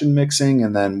post-production mixing,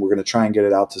 and then we're going to try and get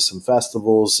it out to some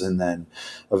festivals. And then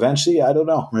eventually, I don't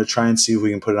know, I'm going to try and see if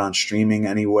we can put it on streaming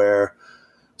anywhere.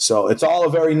 So it's all a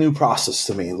very new process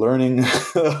to me, learning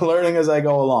as I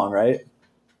go along, right?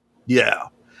 Yeah.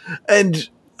 And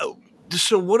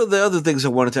so one of the other things I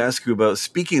wanted to ask you about,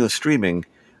 speaking of streaming,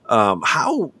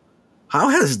 how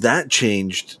has that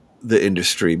changed the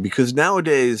industry? Because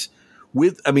nowadays,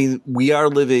 we are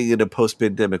living in a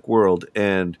post-pandemic world,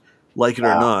 and like it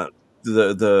or not,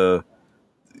 the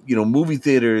movie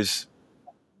theaters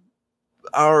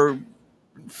are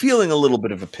feeling a little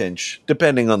bit of a pinch,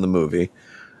 depending on the movie.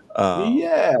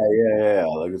 Yeah.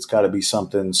 Like, it's got to be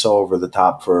something so over the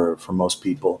top for most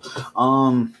people.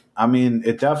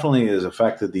 It definitely has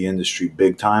affected the industry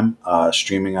big time.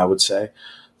 Streaming, I would say,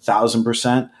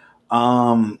 1,000%.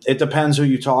 It depends who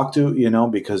you talk to,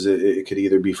 because it could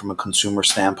either be from a consumer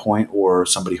standpoint or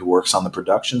somebody who works on the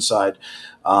production side.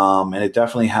 And it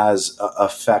definitely has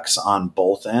effects on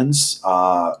both ends.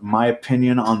 My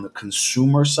opinion on the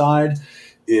consumer side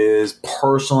is,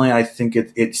 personally, I think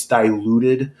it's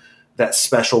diluted that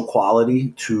special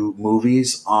quality to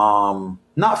movies.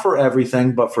 Not for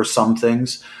everything, but for some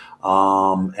things.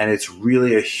 And it's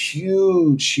really a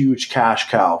huge cash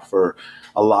cow for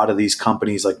a lot of these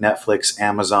companies like Netflix,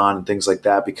 Amazon, and things like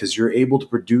that, because you're able to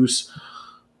produce,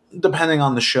 depending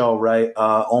on the show, right,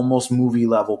 almost movie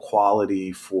level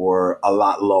quality for a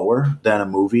lot lower than a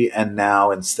movie. And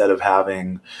now, instead of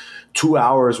having 2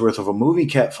 hours worth of a movie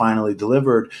finally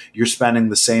delivered, you're spending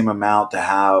the same amount to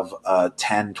have a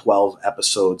 10, 12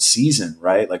 episode season,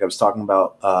 right? Like, I was talking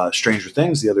about Stranger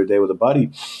Things the other day with a buddy.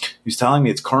 He was telling me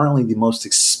it's currently the most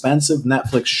expensive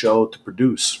Netflix show to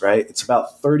produce, right? It's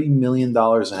about $30 million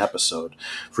an episode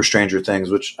for Stranger Things,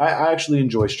 which I actually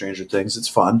enjoy Stranger Things. It's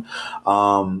fun.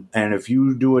 And if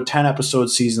you do a 10 episode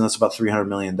season, that's about $300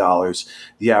 million.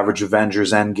 The average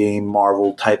Avengers Endgame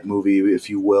Marvel type movie, if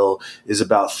you will, is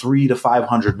about $300 to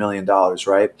 $500 million,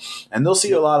 right? And they'll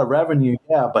see a lot of revenue,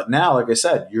 yeah. But now, like I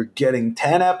said, you're getting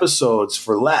 10 episodes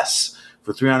for less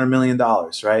for $300 million,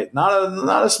 right?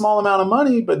 Not a small amount of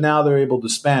money, but now they're able to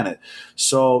span it.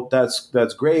 So that's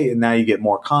great. And now you get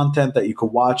more content that you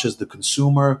could watch as the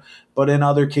consumer. But in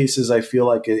other cases, I feel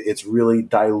like it's really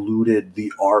diluted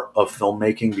the art of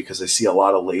filmmaking, because I see a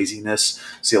lot of laziness.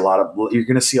 You're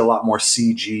going to see a lot more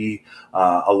CG,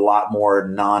 a lot more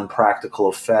non-practical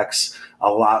effects,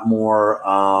 a lot more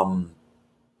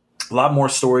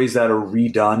stories that are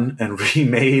redone and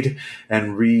remade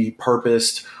and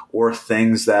repurposed, or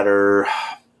things that are,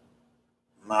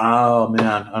 oh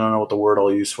man, I don't know what the word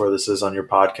I'll use for this is on your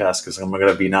podcast, because I'm going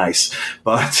to be nice,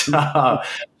 but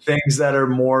things that are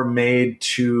more made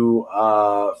to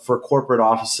for corporate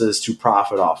offices to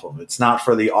profit off of. It's not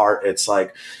for the art. It's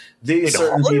like these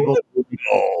certain people.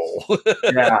 Oh.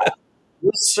 Yeah.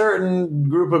 This certain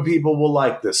group of people will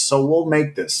like this, so we'll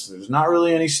make this. There's not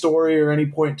really any story or any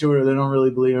point to it, or they don't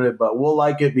really believe in it, but we'll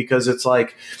like it because it's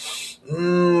like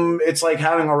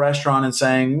having a restaurant and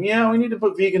saying, yeah, we need to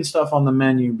put vegan stuff on the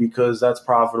menu because that's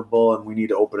profitable and we need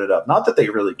to open it up. Not that they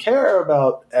really care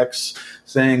about X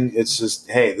thing. It's just,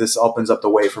 hey, this opens up the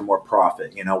way for more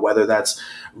profit. Whether that's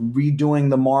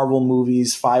redoing the Marvel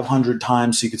movies 500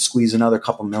 times so you could squeeze another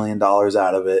couple $1 million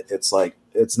out of it. It's like,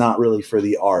 it's not really for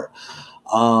the art.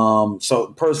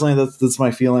 So personally, that's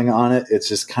my feeling on it. It's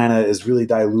just kind of is really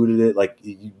diluted it. Like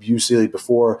usually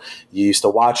before, you used to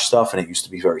watch stuff and it used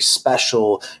to be very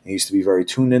special. And you used to be very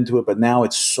tuned into it, but now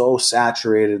it's so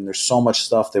saturated and there's so much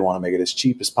stuff. They want to make it as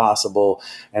cheap as possible,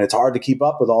 and it's hard to keep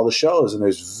up with all the shows. And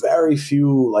there's very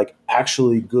few like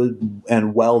actually good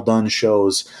and well done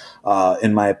shows,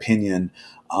 in my opinion,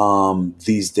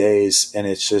 these days. And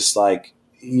it's just like,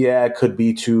 yeah, it could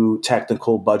be too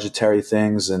technical, budgetary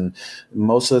things. And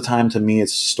most of the time, to me,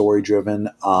 it's story driven.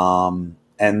 And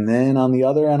then on the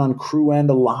other end, on crew end,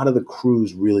 a lot of the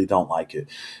crews really don't like it.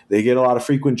 They get a lot of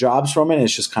frequent jobs from it.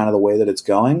 It's just kind of the way that it's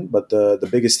going. But the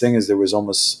biggest thing is there was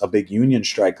almost a big union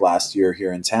strike last year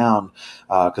here in town,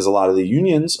 because a lot of the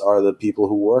unions are the people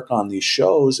who work on these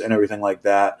shows and everything like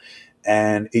that.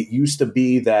 And it used to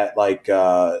be that like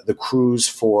the crews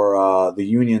for the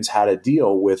unions had a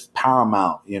deal with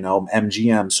Paramount,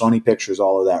 MGM, Sony Pictures,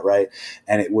 all of that, right?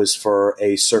 And it was for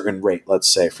a certain rate, let's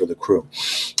say, for the crew.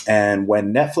 And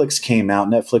when Netflix came out,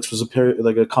 Netflix was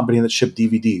a company that shipped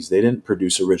DVDs. They didn't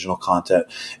produce original content.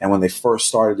 And when they first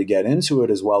started to get into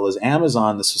it, as well as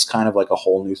Amazon, this was kind of like a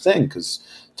whole new thing, because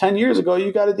 10 years ago,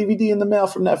 you got a DVD in the mail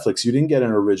from Netflix. You didn't get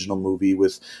an original movie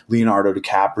with Leonardo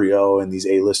DiCaprio and these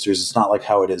A-listers. It's not like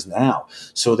how it is now.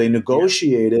 So they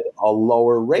negotiated a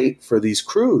lower rate for these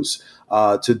crews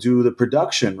to do the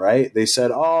production, right? They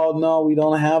said, oh, no, we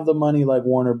don't have the money like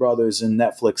Warner Brothers and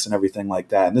Netflix and everything like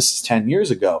that. And this is 10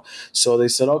 years ago. So they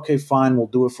said, okay, fine, we'll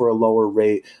do it for a lower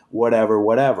rate,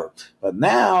 whatever. But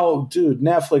now, dude,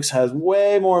 Netflix has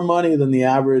way more money than the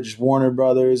average Warner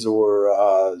Brothers or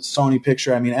Sony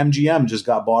Picture. I mean, MGM just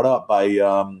got bought up by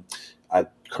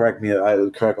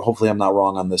hopefully I'm not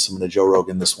wrong on this. I'm going to Joe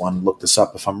Rogan this one. Look this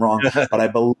up if I'm wrong. But I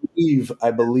believe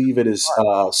it is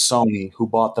Sony who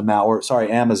bought them out, or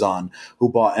sorry, Amazon who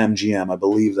bought MGM. I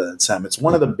believe that it's them. It's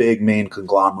one of the big main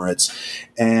conglomerates.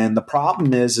 And the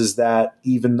problem is that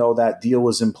even though that deal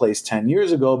was in place 10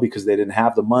 years ago, because they didn't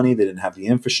have the money, they didn't have the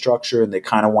infrastructure, and they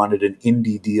kind of wanted an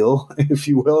indie deal, if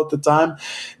you will, at the time,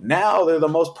 now they're the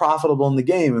most profitable in the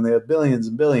game and they have billions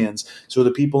and billions. So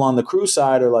the people on the crew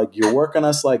side are like, you're working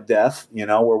us like death.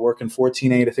 We're working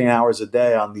 14, 18 hours a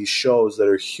day on these shows that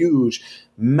are huge,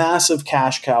 massive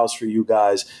cash cows for you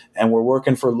guys. And we're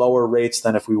working for lower rates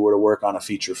than if we were to work on a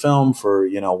feature film for,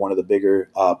 one of the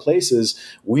bigger places.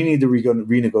 We need to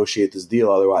renegotiate this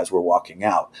deal. Otherwise we're walking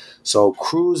out. So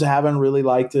crews haven't really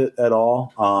liked it at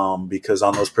all, because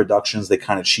on those productions, they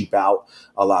kind of cheap out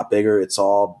a lot bigger. It's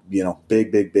all,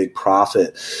 big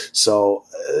profit. So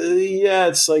yeah,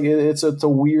 it's like, it's a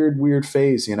weird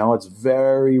phase. It's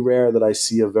very rare that I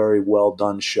see a very well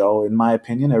done show. In my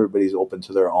opinion, everybody's open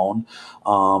to their own.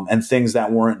 And things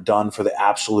that weren't done for the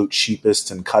absolute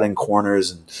cheapest and cutting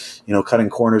corners. And, cutting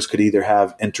corners could either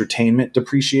have entertainment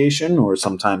depreciation or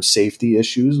sometimes safety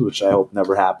issues, which I hope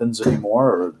never happens anymore,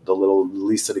 or the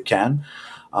least that it can.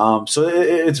 So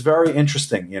it's very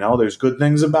interesting. There's good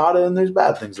things about it and there's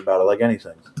bad things about it, like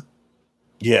anything.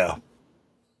 Yeah.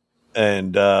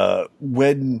 And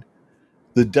when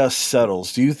the dust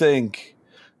settles, do you think...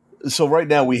 So right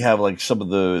now we have like some of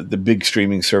the big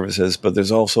streaming services, but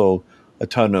there's also a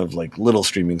ton of like little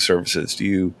streaming services. Do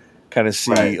you kind of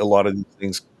see a lot of these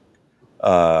things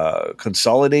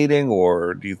consolidating,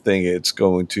 or do you think it's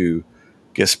going to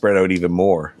get spread out even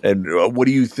more? And what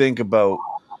do you think about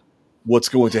what's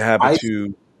going to happen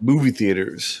to movie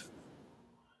theaters?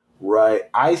 Right.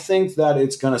 I think that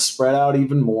it's going to spread out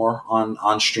even more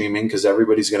on streaming because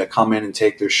everybody's going to come in and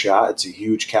take their shot. It's a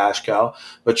huge cash cow,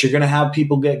 but you're going to have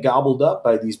people get gobbled up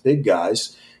by these big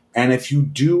guys. And if you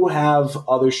do have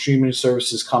other streaming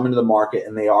services come into the market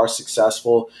and they are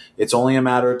successful, it's only a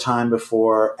matter of time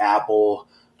before Apple,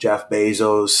 Jeff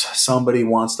Bezos, somebody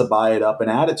wants to buy it up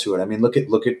and add it to it. I mean, look at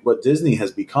what Disney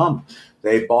has become.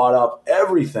 They bought up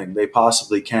everything they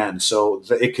possibly can. So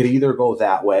it could either go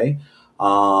that way.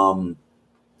 Or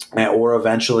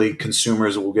eventually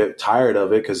consumers will get tired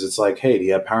of it because it's like, hey, do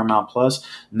you have Paramount Plus?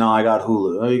 No, I got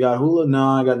Hulu. Oh, you got Hulu? No,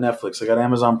 I got Netflix. I got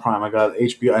Amazon Prime. I got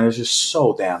HBO. And it's just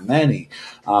so damn many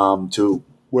to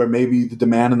where maybe the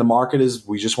demand in the market is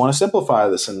we just want to simplify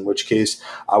this, in which case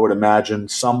I would imagine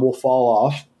some will fall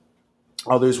off.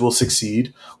 Others will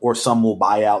succeed, or some will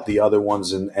buy out the other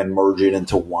ones and merge it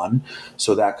into one.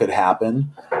 So that could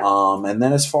happen. And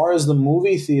then as far as the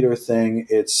movie theater thing,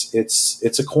 it's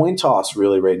a coin toss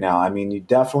really right now. I mean, you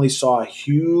definitely saw a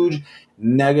huge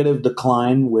negative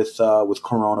decline with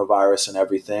coronavirus and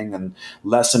everything, and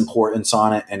less importance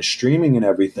on it and streaming and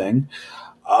everything.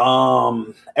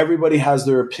 Everybody has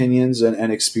their opinions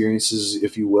and experiences,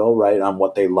 if you will, right, on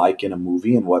what they like in a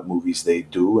movie and what movies they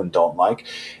do and don't like.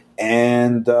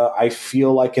 And I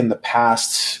feel like in the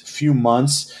past few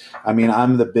months, I mean,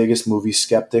 I'm the biggest movie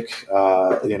skeptic.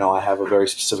 I have a very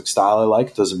specific style I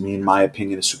like. Doesn't mean my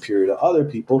opinion is superior to other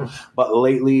people. But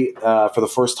lately, for the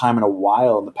first time in a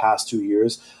while, in the past 2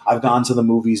 years, I've gone to the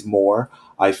movies more.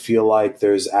 I feel like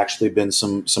there's actually been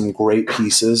some great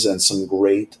pieces and some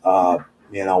great,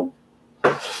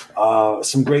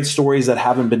 some great stories that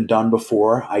haven't been done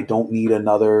before. I don't need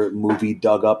another movie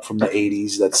dug up from the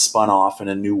 80s that's spun off in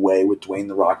a new way with Dwayne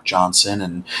 "The Rock" Johnson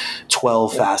and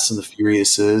 12 Fast and the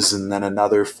Furiouses and then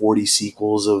another 40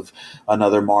 sequels of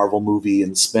another Marvel movie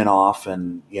and spin-off.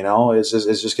 And, it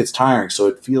just gets tiring. So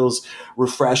it feels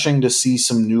refreshing to see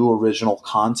some new original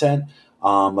content,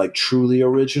 like truly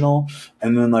original.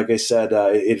 And then, like I said,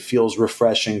 it feels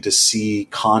refreshing to see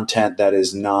content that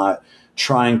is not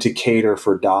trying to cater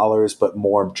for dollars, but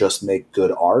more just make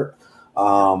good art.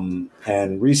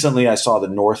 And recently I saw The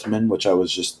Northman, which I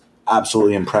was just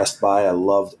absolutely impressed by. I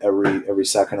loved every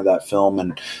second of that film.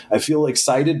 And I feel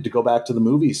excited to go back to the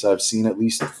movies. I've seen at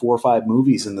least 4 or 5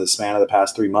 movies in the span of the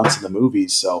past 3 months in the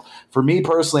movies. So for me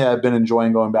personally, I've been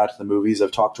enjoying going back to the movies.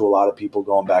 I've talked to a lot of people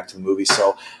going back to the movies.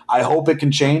 So I hope it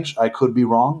can change. I could be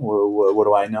wrong. What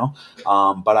do I know?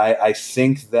 But I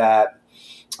think that,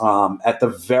 at the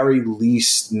very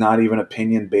least, not even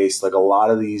opinion based, like a lot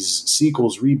of these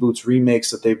sequels, reboots, remakes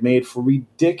that they've made for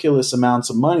ridiculous amounts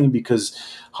of money because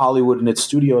Hollywood and its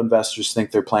studio investors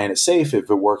think they're playing it safe. If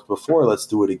it worked before, let's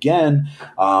do it again.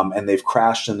 And they've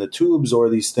crashed in the tubes, or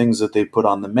these things that they put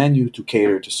on the menu to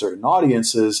cater to certain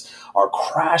audiences are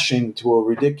crashing to a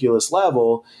ridiculous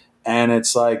level. And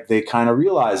it's like they kind of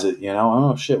realize it,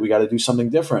 oh shit, we got to do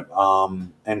something different.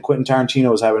 And Quentin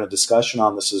Tarantino was having a discussion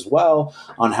on this as well,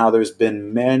 on how there's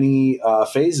been many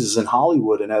phases in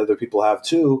Hollywood, and other people have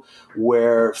too,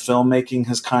 where filmmaking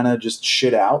has kind of just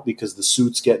shit out because the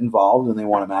suits get involved and they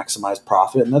want to maximize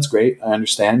profit. And that's great. I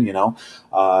understand, you got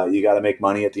to make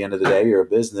money at the end of the day. You're a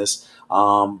business.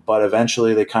 But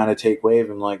eventually they kind of take wave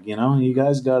and like, you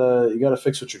guys gotta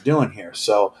fix what you're doing here.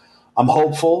 So I'm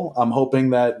hopeful. I'm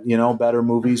hoping that, better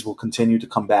movies will continue to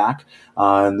come back,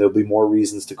 and there'll be more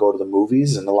reasons to go to the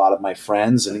movies. And a lot of my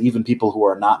friends and even people who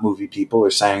are not movie people are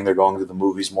saying they're going to the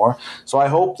movies more. So I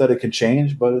hope that it can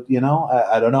change, but,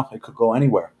 I don't know. It could go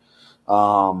anywhere.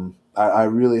 I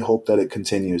really hope that it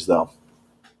continues, though.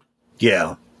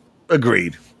 Yeah,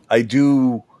 agreed. I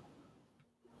do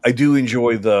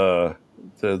enjoy the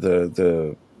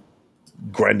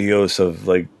grandiose of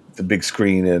like the big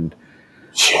screen and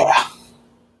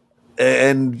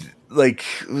like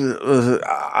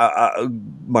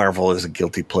Marvel is a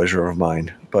guilty pleasure of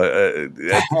mine, but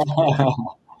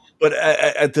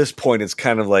at this point it's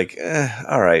kind of like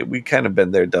all right, we kind of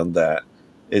been there, done that.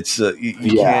 It's you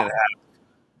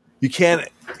can't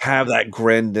have that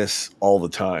grandness all the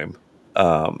time,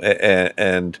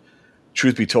 and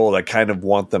truth be told, I kind of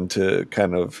want them to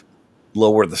kind of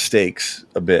lower the stakes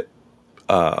a bit.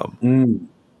 I mean,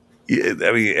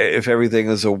 if everything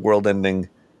is a world-ending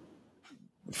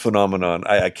phenomenon,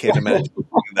 I can't imagine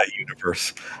that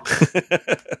universe.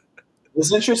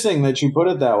 It's interesting that you put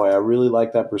it that way. I really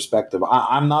like that perspective.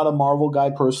 I'm not a Marvel guy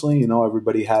personally.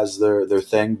 Everybody has their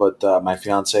thing, but my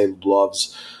fiance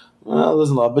doesn't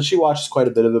love, but she watches quite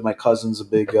a bit of it. My cousin's a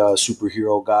big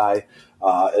superhero guy.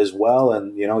 as well.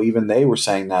 And even they were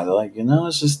saying that they're like,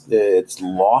 it's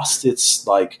lost. It's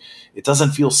like it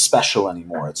doesn't feel special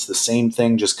anymore. It's the same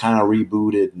thing, just kind of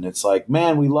rebooted. And it's like,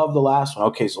 man, we love the last one.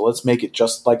 Okay, so let's make it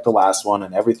just like the last one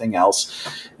and everything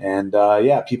else. And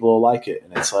people will like it.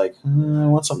 And it's like, I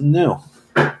want something new.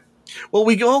 Well,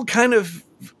 we all kind of,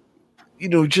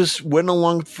 just went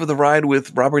along for the ride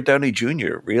with Robert Downey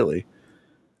Jr., really.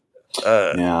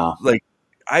 Like,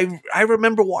 I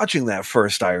remember watching that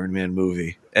first Iron Man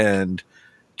movie and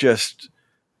just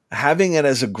having it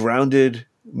as a grounded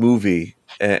movie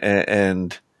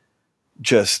and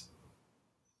just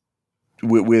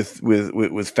with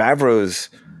Favreau's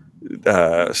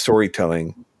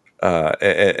storytelling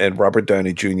and Robert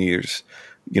Downey Jr.'s,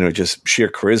 just sheer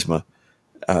charisma.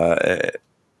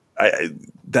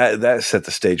 That set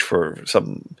the stage for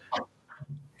some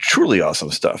truly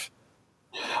awesome stuff.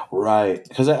 Right.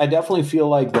 Because I definitely feel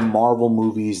like the Marvel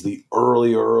movies, the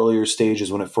earlier stages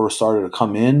when it first started to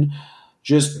come in,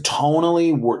 just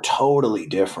tonally were totally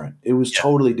different. It was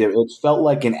totally different. It felt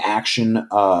like an action,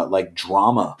 like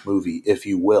drama movie, if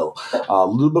you will. A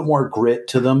little bit more grit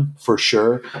to them, for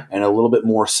sure, and a little bit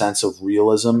more sense of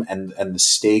realism, and the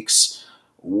stakes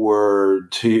were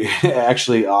to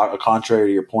actually contrary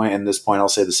to your point, and this point I'll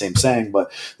say the same saying,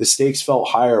 but the stakes felt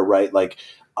higher, right? Like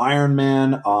Iron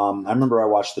Man. I remember I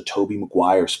watched the Tobey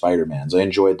Maguire Spider-Mans. I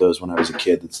enjoyed those when I was a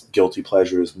kid. It's guilty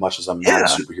pleasure as much as I'm not a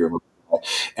superhero.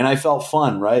 And I felt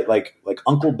fun, right? Like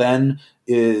Uncle Ben.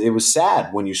 It was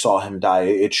sad when you saw him die.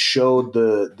 It showed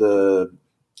the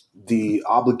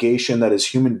obligation that as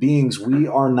human beings we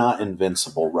are not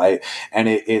invincible, right? And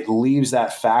it leaves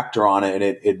that factor on it, and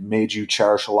it made you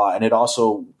cherish a lot. And it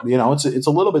also, it's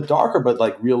a little bit darker, but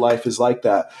like real life is like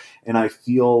that. And I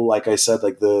feel like I said,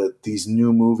 like these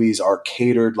new movies are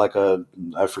catered like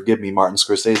forgive me, Martin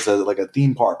Scorsese says, like a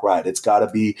theme park ride. It's got to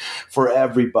be for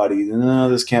everybody. No,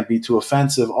 this can't be too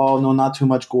offensive. Oh no, not too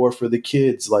much gore for the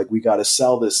kids. Like we got to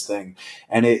sell this thing,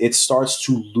 and it starts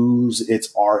to lose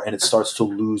its art, and it starts to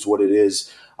lose what it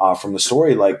is from the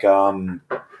story. Like I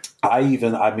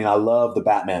love the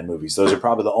Batman movies. Those are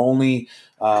probably the only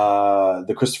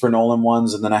the Christopher Nolan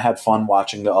ones, and then I had fun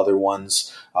watching the other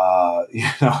ones,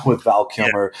 with Val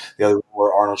Kilmer. The other one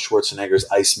were Arnold Schwarzenegger's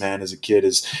Iceman as a kid,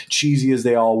 as cheesy as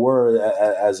they all were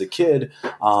as a kid,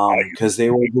 because they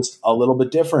were just a little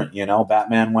bit different.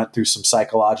 Batman went through some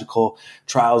psychological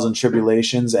trials and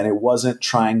tribulations, and it wasn't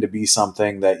trying to be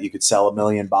something that you could sell a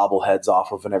million bobbleheads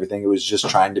off of and everything. It was just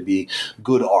trying to be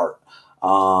good art.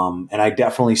 And I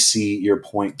definitely see your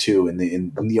point too in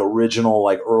the original,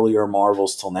 like earlier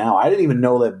Marvels till now. I didn't even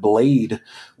know that Blade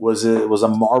was a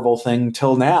Marvel thing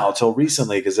till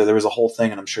recently, because there was a whole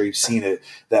thing, and I'm sure you've seen it,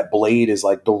 that Blade is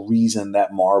like the reason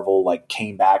that Marvel like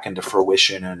came back into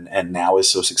fruition and now is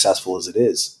so successful as it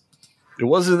is. It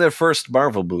wasn't their first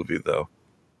Marvel movie though.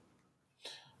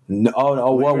 No,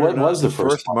 what was the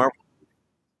first Marvel?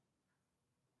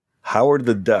 Howard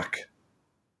the Duck.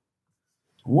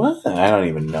 What? I don't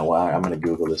even know. I'm going to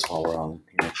Google this while we're on.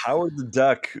 Howard the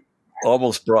Duck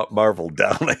almost brought Marvel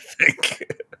down, I think.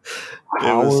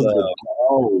 George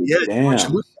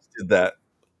Lucas did that.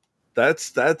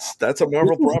 That's a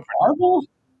Marvel property. Marvel?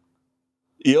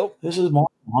 Yep. This is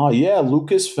Marvel. Oh, yeah,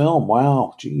 Lucasfilm.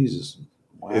 Wow. Jesus.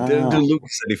 Wow. It didn't do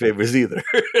Lucas any favors either.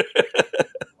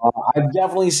 I've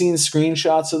definitely seen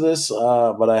screenshots of this,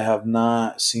 but I have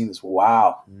not seen this.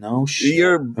 Wow. No shit.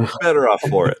 You're better off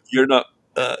for it. You're not.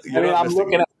 I'm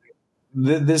looking at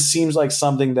this. Seems like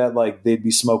something that like they'd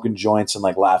be smoking joints and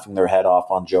like laughing their head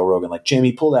off on Joe Rogan. Like,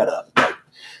 Jamie, pull that up. Like,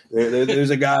 there's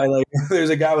a guy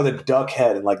with a duck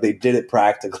head, and like they did it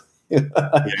practically. You're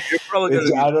probably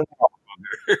I don't know.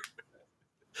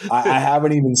 I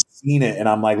haven't even seen it, and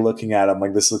I'm like looking at it. I'm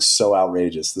like, this looks so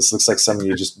outrageous. This looks like something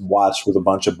you just watch with a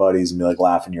bunch of buddies and be like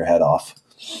laughing your head off.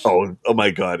 Oh my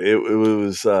God! It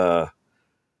was.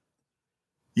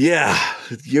 Yeah,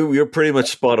 you're pretty much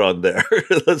spot on there.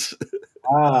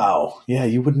 Wow. Yeah,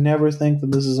 you would never think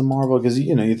that this is a Marvel, because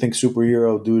you think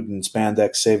superhero dude in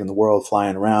spandex saving the world,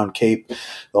 flying around, cape, the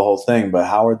whole thing. But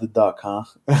Howard the Duck, huh?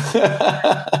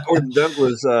 Howard the Duck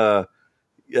was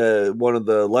one of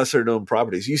the lesser known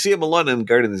properties. You see him a lot in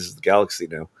Guardians of the Galaxy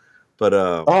now, but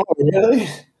oh really?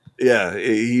 Yeah,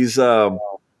 he's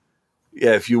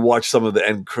if you watch some of the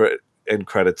end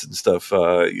credits and stuff,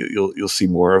 you'll see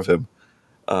more of him.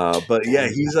 But yeah,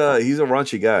 he's a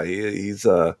raunchy guy. It's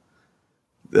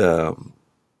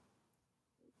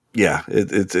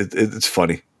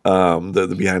funny.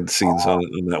 The behind the scenes on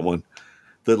that one,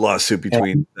 the lawsuit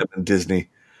between them and Disney.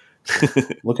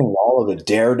 Looking at all of it,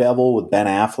 Daredevil with Ben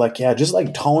Affleck, yeah, just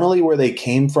like tonally where they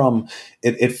came from,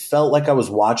 it felt like I was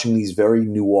watching these very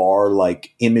noir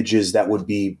like images that would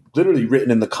be literally written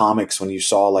in the comics when you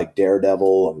saw like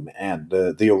Daredevil and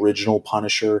the original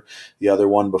Punisher, the other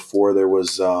one before there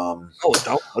was Dolph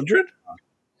Lundgren?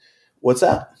 What's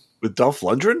that? With Dolph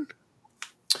Lundgren?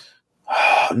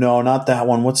 No, not that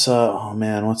one. What's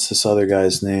what's this other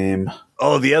guy's name?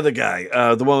 Oh, the other guy,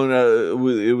 the one.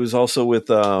 It was also with.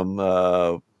 This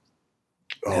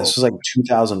was like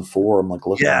 2004. I'm like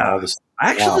looking at all this.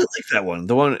 I actually like that one.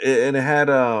 The one, and it had.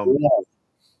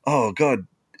 Oh God,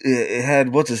 it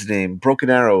had what's his name? Broken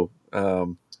Arrow.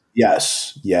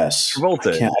 Yes.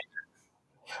 Travolta.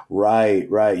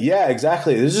 Right. Yeah,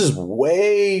 exactly. This is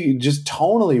just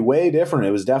tonally way different.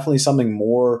 It was definitely something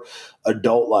more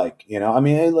adult-like, you know? I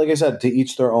mean, like I said, to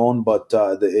each their own, but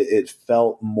it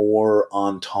felt more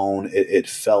on tone. It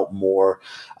felt more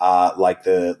like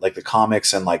the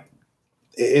comics, and like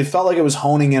it felt like it was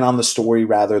honing in on the story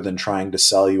rather than trying to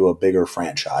sell you a bigger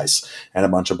franchise and a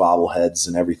bunch of bobbleheads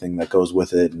and everything that goes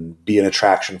with it and be an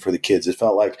attraction for the kids. It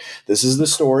felt like this is the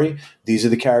story. These are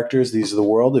the characters. These are the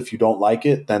world. If you don't like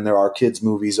it, then there are kids'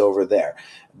 movies over there.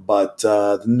 But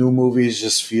the new movies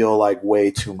just feel like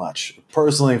way too much,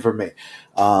 personally for me.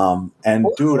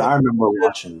 Dude, I remember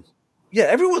watching. Yeah,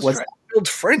 everyone's trying to build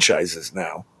franchises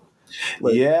now.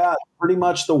 Yeah, pretty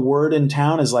much the word in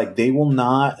town is like they will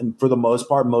not, for the most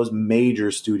part, most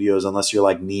major studios, unless you're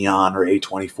like Neon or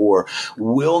A24,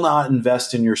 will not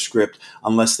invest in your script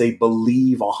unless they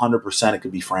believe 100% it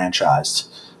could be franchised.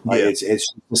 Like it's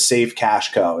a safe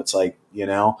cash cow. It's like, you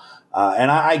know, and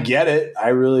I get it. I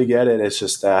really get it. It's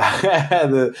just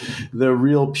the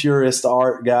real purist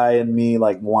art guy in me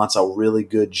like wants a really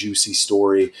good juicy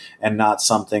story and not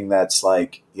something that's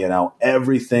like, you know,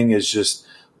 everything is just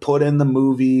put in the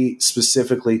movie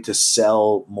specifically to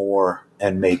sell more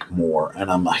and make more.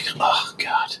 And I'm like, oh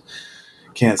God,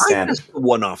 can't stand it.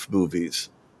 One-off movies.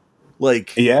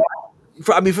 Like, yeah.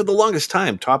 For the longest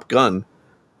time, Top Gun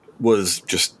was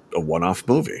just a one-off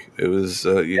movie. It was,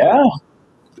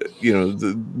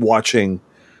 watching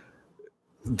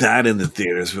that in the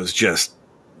theaters was just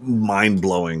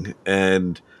mind-blowing.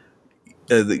 And,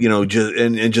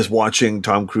 just watching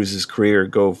Tom Cruise's career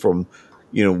go from,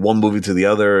 one movie to the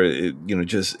other, it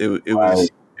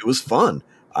was fun.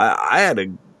 I had a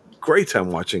great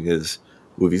time watching his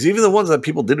movies, even the ones that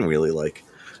people didn't really like.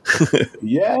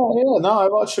 Yeah. No, I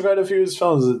watched quite a few of his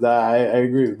films. I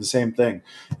agree with the same thing.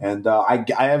 And I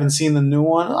haven't seen the new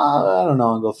one. I don't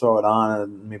know. I'll go throw it on.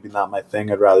 And maybe not my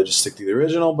thing. I'd rather just stick to the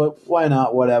original, but why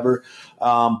not? Whatever.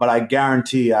 But I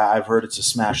guarantee I've heard it's a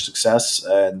smash success,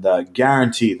 and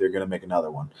guarantee they're going to make another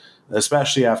one.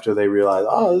 Especially after they realize,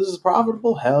 oh, this is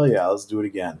profitable. Hell yeah, let's do it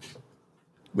again.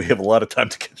 We have a lot of time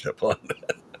to catch up on.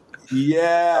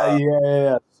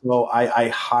 Yeah. So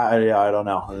I don't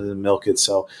know, milk it.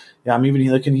 So yeah, I'm even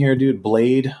looking here, dude.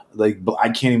 Blade, like I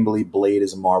can't even believe Blade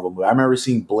is a Marvel movie. I remember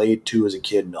seeing Blade 2 as a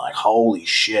kid and be like, holy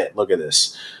shit, look at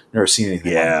this. Never seen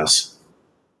anything like this.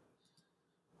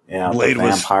 Yeah, Blade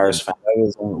was vampires.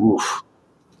 Oof.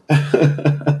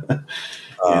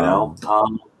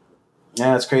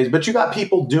 Yeah, it's crazy. But you got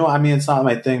people doing. I mean, it's not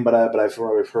my thing, but I've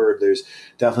heard there's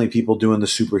definitely people doing the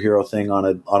superhero thing on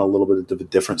a little bit of a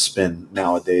different spin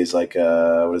nowadays. Like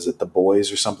what is it, The Boys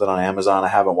or something on Amazon? I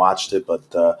haven't watched it,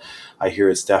 but I hear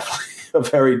it's definitely a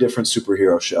very different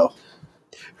superhero show.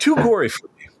 Too gory for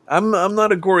me. I'm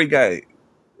not a gory guy.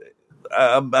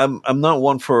 I'm not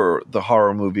one for the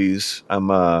horror movies. I'm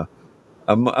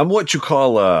what you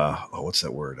call what's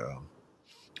that word?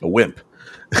 A wimp.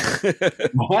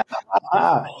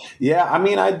 Yeah, I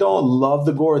mean, I don't love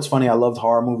the gore. It's funny. I loved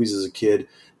horror movies as a kid.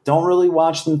 Don't really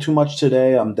watch them too much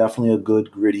today. I'm definitely a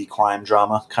good gritty crime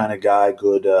drama kind of guy.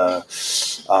 Good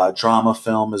drama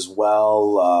film as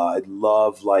well. I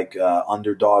love like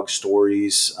underdog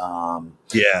stories. Man,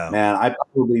 I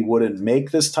probably wouldn't make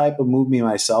this type of movie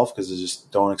myself because I just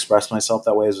don't express myself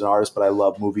that way as an artist. But I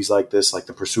love movies like this, like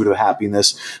The Pursuit of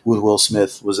Happiness with Will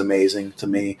Smith was amazing to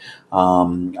me.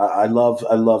 I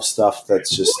love stuff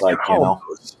that's just like,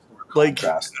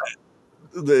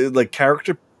 like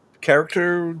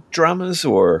character dramas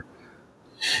or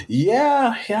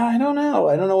yeah, I don't know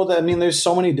what that, I mean, there's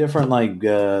so many different like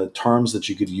terms that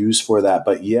you could use for that,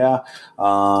 but yeah,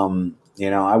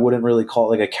 I wouldn't really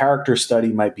call it like a character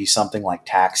study. Might be something like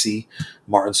Taxi,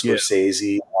 Martin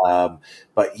Scorsese,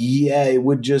 but yeah, it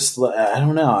would just, I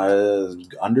don't know,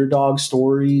 underdog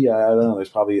story. I don't know, there's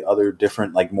probably other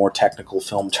different like more technical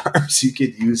film terms you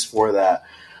could use for that.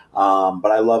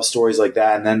 But I love stories like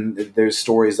that. And then there's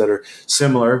stories that are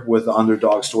similar with the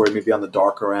underdog story, maybe on the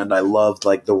darker end. I loved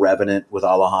like The Revenant with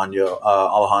Alejandro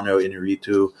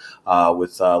Inarritu,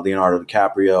 with Leonardo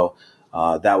DiCaprio.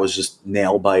 That was just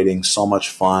nail biting, so much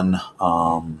fun.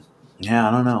 Yeah,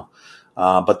 I don't know.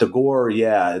 But the gore,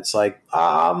 yeah, it's like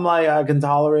I'm like I can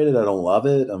tolerate it. I don't love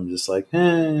it. I'm just like,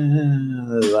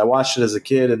 I watched it as a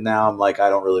kid, and now I'm like I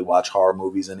don't really watch horror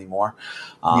movies anymore.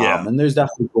 And there's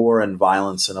definitely gore and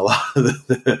violence and a lot of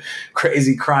the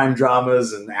crazy crime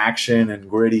dramas and action and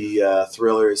gritty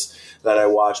thrillers that I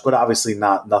watch, but obviously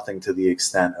nothing to the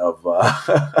extent of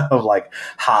of like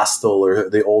Hostel or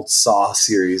the old Saw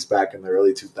series back in the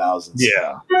early 2000s.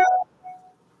 Yeah,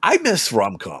 I miss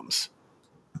rom-coms.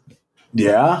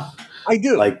 Yeah, I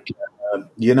do. Like,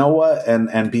 you know what?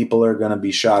 And people are going to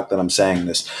be shocked that I'm saying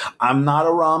this. I'm not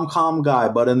a rom-com guy,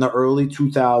 but in the early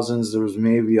 2000s, there was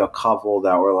maybe a couple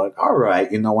that were like, all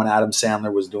right, when Adam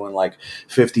Sandler was doing like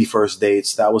 50 First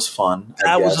Dates, that was fun.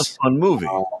 That was a fun movie.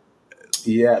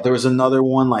 Yeah, there was another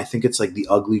one. I think it's like The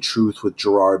Ugly Truth with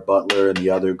Gerard Butler and the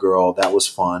other girl. That was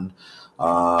fun.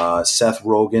 Seth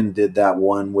Rogen did that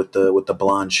one with the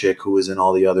blonde chick who was in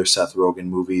all the other Seth Rogen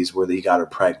movies where he got her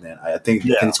pregnant. I think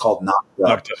it's called Knocked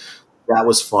Up. That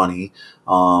was funny.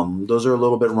 Those are a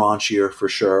little bit raunchier for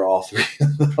sure, all three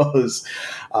of those.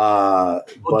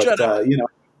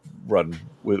 Run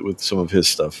with some of his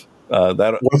stuff.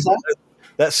 That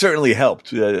certainly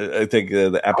helped. I think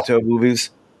the Apatow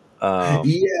movies.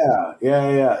 Yeah.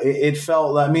 It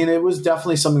felt. I mean, it was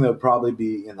definitely something that would probably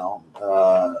be,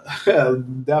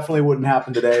 definitely wouldn't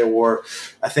happen today. Or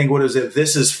I think what is it?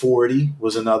 This Is 40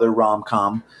 was another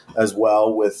rom-com as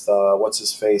well with what's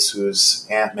his face, who's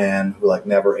Ant-Man, who like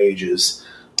never ages.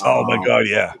 Oh my God,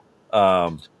 yeah.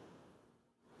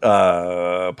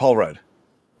 Paul Rudd.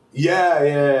 Yeah,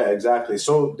 exactly.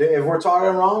 So if we're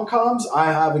talking rom-coms,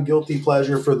 I have a guilty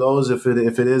pleasure for those. If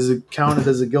it is counted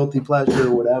as a guilty pleasure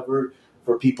or whatever,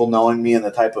 for people knowing me and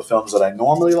the type of films that I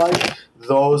normally like,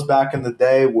 those back in the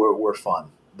day were fun.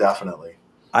 Definitely.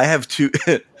 I have two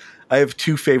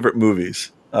favorite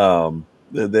movies.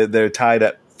 They're tied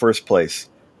at first place.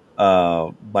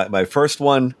 My first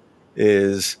one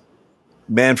is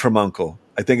Man from U.N.C.L.E.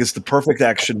 I think it's the perfect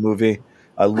action movie.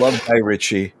 I love Guy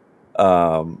Ritchie.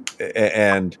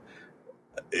 And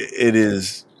it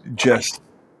is just,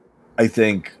 I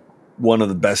think, one of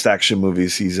the best action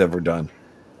movies he's ever done.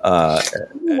 I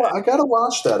gotta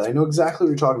watch that. I know exactly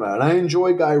what you're talking about, and I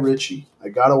enjoy Guy Ritchie. I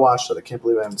gotta watch that. I can't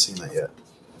believe I haven't seen that yet.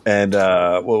 And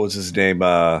what was his name?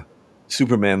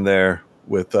 Superman there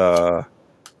with Armie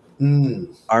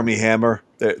Hammer.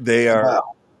 They are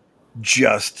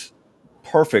just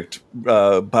perfect.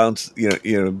 Bounce,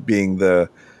 being the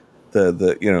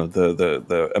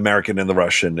American and the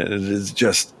Russian. It is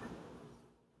just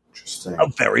interesting. A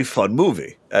very fun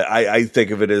movie. I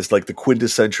think of it as like the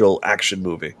quintessential action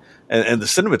movie, and the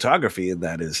cinematography in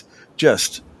that is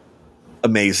just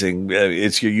amazing.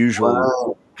 It's your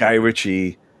usual Guy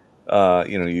Ritchie.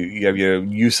 You have your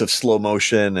use of slow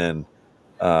motion and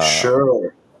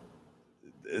sure.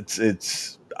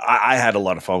 I had a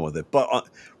lot of fun with it, but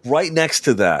right next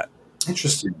to that.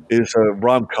 Interesting. It's a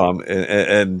rom-com,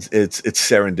 and it's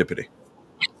Serendipity.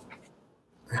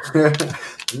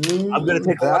 I'm going to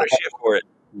take a lot of shit for it.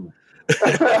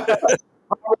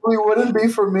 Probably wouldn't be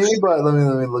for me, but let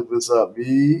me look this up.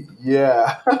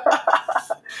 Yeah.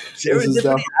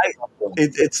 Serendipity.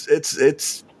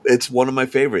 It's one of my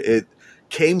favorite. It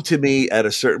came to me at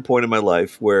a certain point in my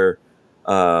life where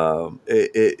you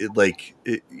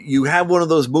have one of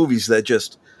those movies that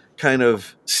just kind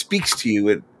of speaks to you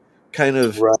and kind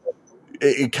of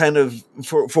it kind of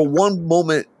for one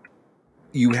moment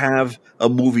you have a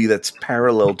movie that's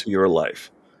parallel to your life,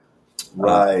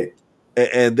 right?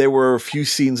 And there were a few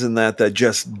scenes in that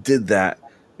just did that.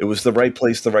 It was the right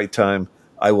place, the right time.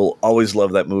 I will always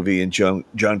love that movie, and John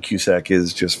Cusack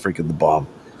is just freaking the bomb.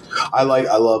 I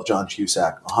love John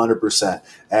Cusack 100%.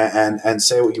 And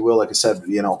say what you will, like I said,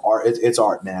 art, it's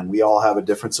art, man. We all have a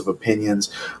difference of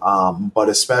opinions. But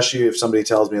especially if somebody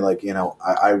tells me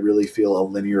I really feel a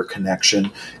linear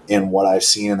connection in what I've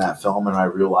seen in that film in my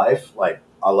real life. Like,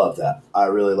 I love that. I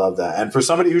really love that. And for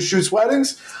somebody who shoots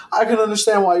weddings, I can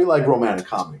understand why you like romantic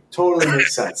comedy. Totally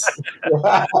makes sense.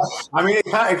 I mean, it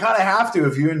kind of have to.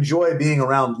 If you enjoy being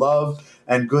around love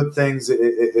and good things,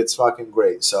 it's fucking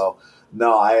great. So,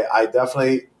 no, I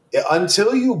definitely,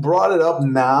 until you brought it up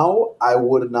now, I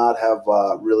would not have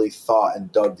really thought and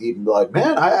dug deep and be like,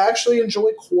 man, I actually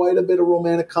enjoy quite a bit of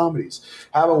romantic comedies.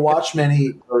 Haven't watched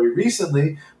many very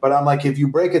recently, but I'm like, if you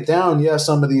break it down, yeah,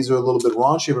 some of these are a little bit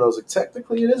raunchy, but I was like,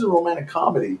 technically it is a romantic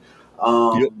comedy.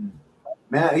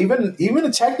 Man,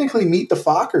 even technically Meet the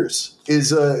Fockers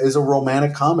is a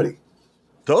romantic comedy.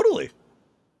 Totally.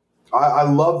 I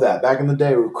love that. Back in the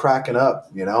day, we were cracking up.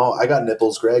 I got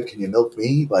nipples, Greg. Can you milk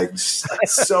me? Like,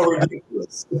 so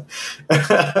ridiculous.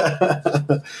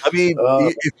 I mean,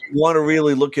 if you want to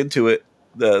really look into it,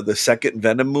 the second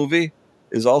Venom movie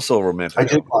is also romantic. I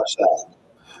did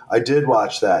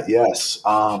watch that. Yes.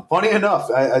 Funny enough,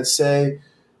 I'd say,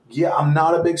 yeah, I'm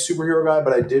not a big superhero guy,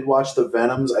 but I did watch the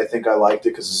Venoms. I think I liked it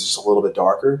because it's just a little bit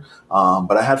darker.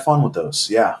 But I had fun with those.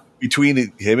 Yeah.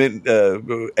 Between him and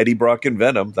Eddie Brock and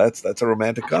Venom, that's a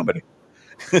romantic comedy.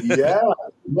 yeah.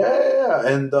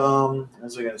 And what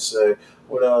was I going to say?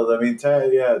 What else? I mean,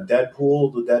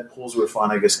 Deadpool. The Deadpools were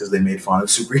fun, I guess, because they made fun of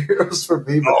superheroes for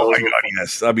me. But oh my god,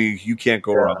 yes! I mean, you can't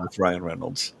go wrong with Ryan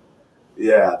Reynolds.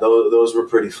 Yeah, those were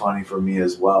pretty funny for me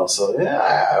as well. So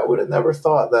yeah, I would have never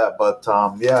thought that, but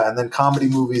yeah. And then comedy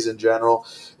movies in general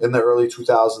in the early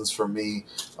 2000s for me,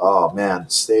 oh man,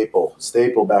 staple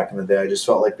back in the day. I just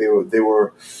felt like they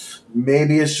were.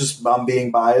 Maybe it's just I'm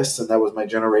being biased, and that was my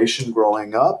generation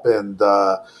growing up, and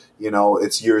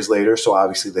it's years later, so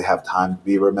obviously they have time to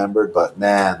be remembered. But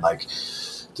man, like,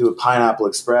 dude, Pineapple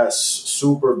Express,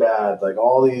 super bad. Like,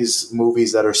 all these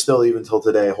movies that are still, even till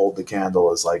today, hold the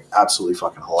candle is like absolutely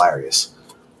fucking hilarious.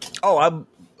 Oh,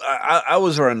 I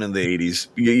was around in the 80s.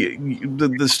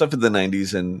 The stuff in the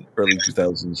 90s and early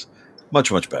 2000s,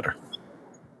 much better.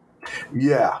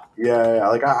 Yeah.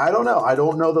 Like, I don't know. I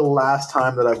don't know the last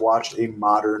time that I've watched a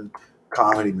modern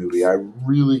comedy movie. I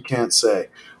really can't say,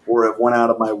 or it went out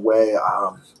of my way.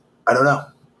 I don't know.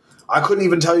 I couldn't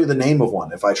even tell you the name of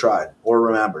one if I tried or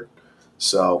remembered.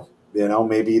 So,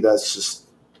 maybe that's just,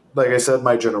 like I said,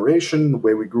 my generation, the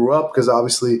way we grew up, because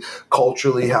obviously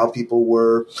culturally how people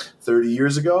were 30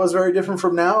 years ago is very different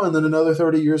from now. And then another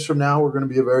 30 years from now, we're going to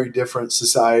be a very different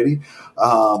society.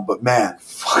 But man,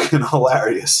 fucking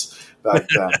hilarious back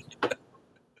then.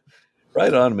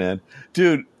 Right on, man.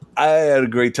 Dude, I had a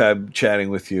great time chatting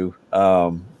with you.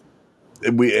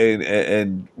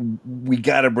 We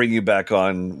got to bring you back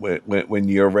on when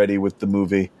you're ready with the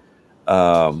movie,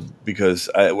 because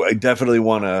I definitely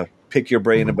want to pick your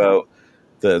brain about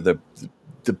the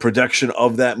production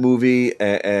of that movie,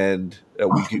 and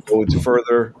we could go into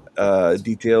further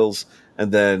details,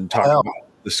 and then talk about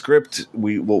the script.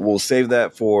 We'll save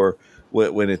that for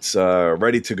when it's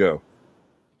ready to go.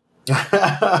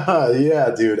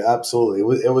 Yeah, dude,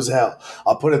 absolutely. It was hell.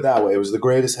 I'll put it that way. It was the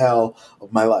greatest hell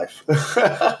of my life.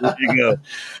 There you go.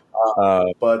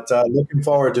 But looking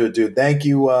forward to it, dude. Thank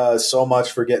you so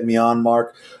much for getting me on,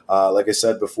 Mark. Like I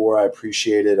said before, I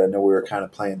appreciate it. I know we were kind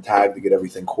of playing tag to get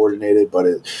everything coordinated, but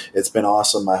it's been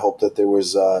awesome. I hope that there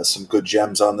was some good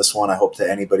gems on this one. I hope that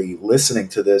anybody listening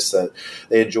to this, that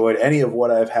they enjoyed any of what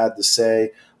I've had to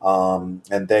say.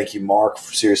 And thank you, Mark,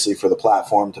 seriously, for the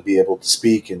platform to be able to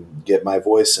speak and get my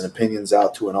voice and opinions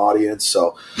out to an audience.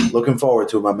 So looking forward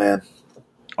to it, my man.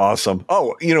 Awesome.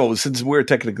 Oh, since we're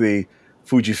technically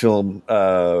Fujifilm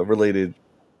related,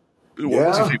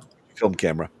 what's your favorite film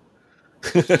camera?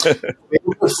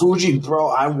 Fuji, bro.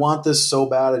 I want this so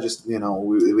bad. I just,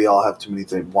 we all have too many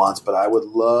wants, but I would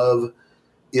love,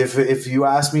 if you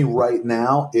ask me right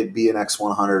now, it'd be an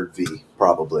X100V,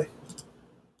 probably.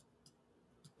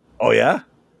 Oh yeah.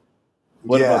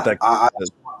 What about that? I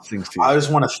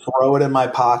just want to throw it in my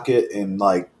pocket and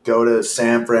like go to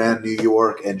San Fran, New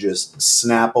York, and just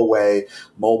snap away,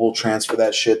 mobile transfer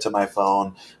that shit to my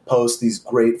phone, post these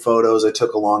great photos I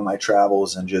took along my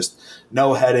travels, and just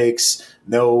no headaches,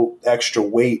 no extra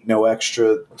weight, no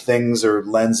extra things or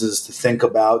lenses to think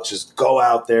about. Just go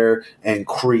out there and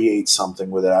create something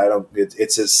with it.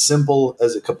 It's as simple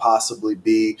as it could possibly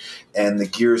be, and the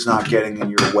gear's not getting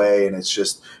in your way. And it's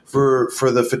just for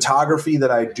the photography that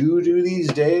I do these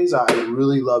days. I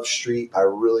really love street. I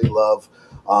really love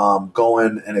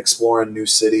going and exploring new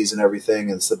cities and everything.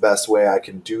 It's the best way I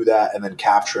can do that, and then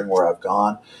capturing where I've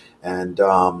gone. And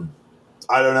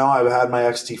I don't know. I've had my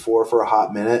XT4 for a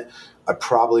hot minute. I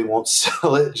probably won't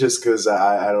sell it just because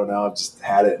I don't know. I've just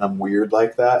had it and I'm weird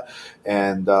like that.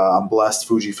 And I'm blessed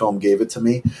Fujifilm gave it to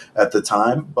me at the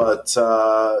time. But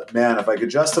man, if I could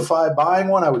justify buying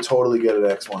one, I would totally get an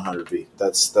X100V.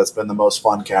 That's been the most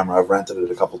fun camera. I've rented it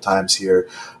a couple times here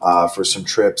for some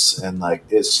trips, and like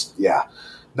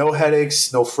no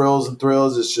headaches, no frills and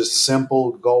thrills. It's just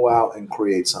simple. Go out and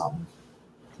create something.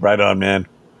 Right on, man.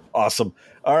 Awesome.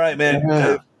 All right, man.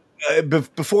 Yeah.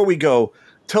 Before we go,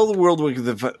 tell the world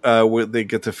where they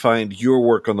get to find your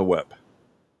work on the web.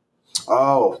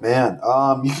 Oh man,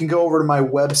 you can go over to my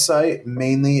website.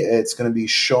 Mainly, it's going to be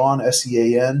Sean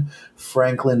SEAN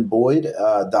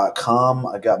FranklinBoyd.com.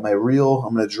 I got my reel.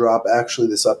 I'm going to drop actually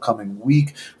this upcoming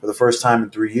week for the first time in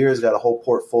 3 years. Got a whole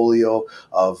portfolio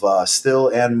of still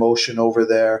and motion over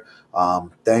there.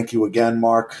 Thank you again,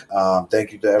 Mark.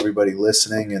 Thank you to everybody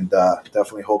listening, and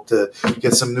definitely hope to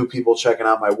get some new people checking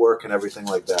out my work and everything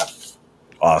like that.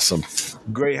 Awesome.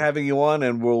 Great having you on,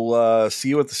 and we'll see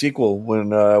you at the sequel when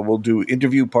we'll do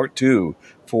interview part 2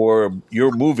 for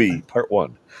your movie part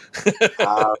 1.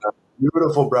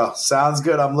 Beautiful, bro. Sounds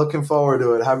good. I'm looking forward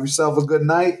to it. Have yourself a good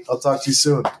night. I'll talk to you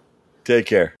soon. Take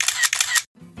care.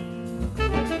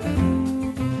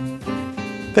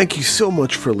 Thank you so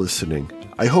much for listening.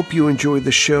 I hope you enjoyed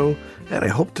the show, and I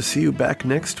hope to see you back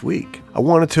next week. I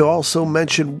wanted to also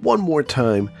mention one more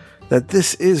time that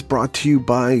this is brought to you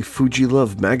by Fuji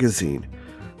Love Magazine.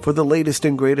 For the latest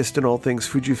and greatest in all things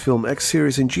Fujifilm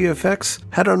X-Series and GFX,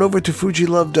 head on over to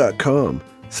fujilove.com.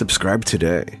 Subscribe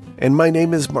today. And my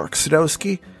name is Mark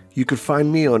Sadowski. You can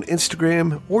find me on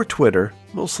Instagram or Twitter,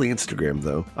 mostly Instagram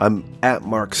though. I'm at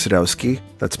Mark Sadowski,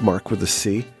 that's Mark with a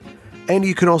C. And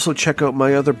you can also check out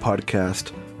my other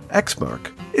podcast,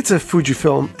 X-Mark. It's a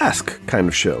Fujifilm-esque kind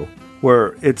of show,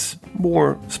 where it's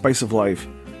more spice of life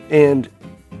and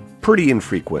pretty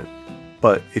infrequent.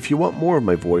 But if you want more of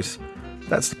my voice,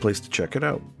 that's the place to check it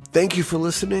out. Thank you for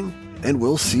listening, and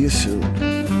we'll see you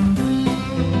soon.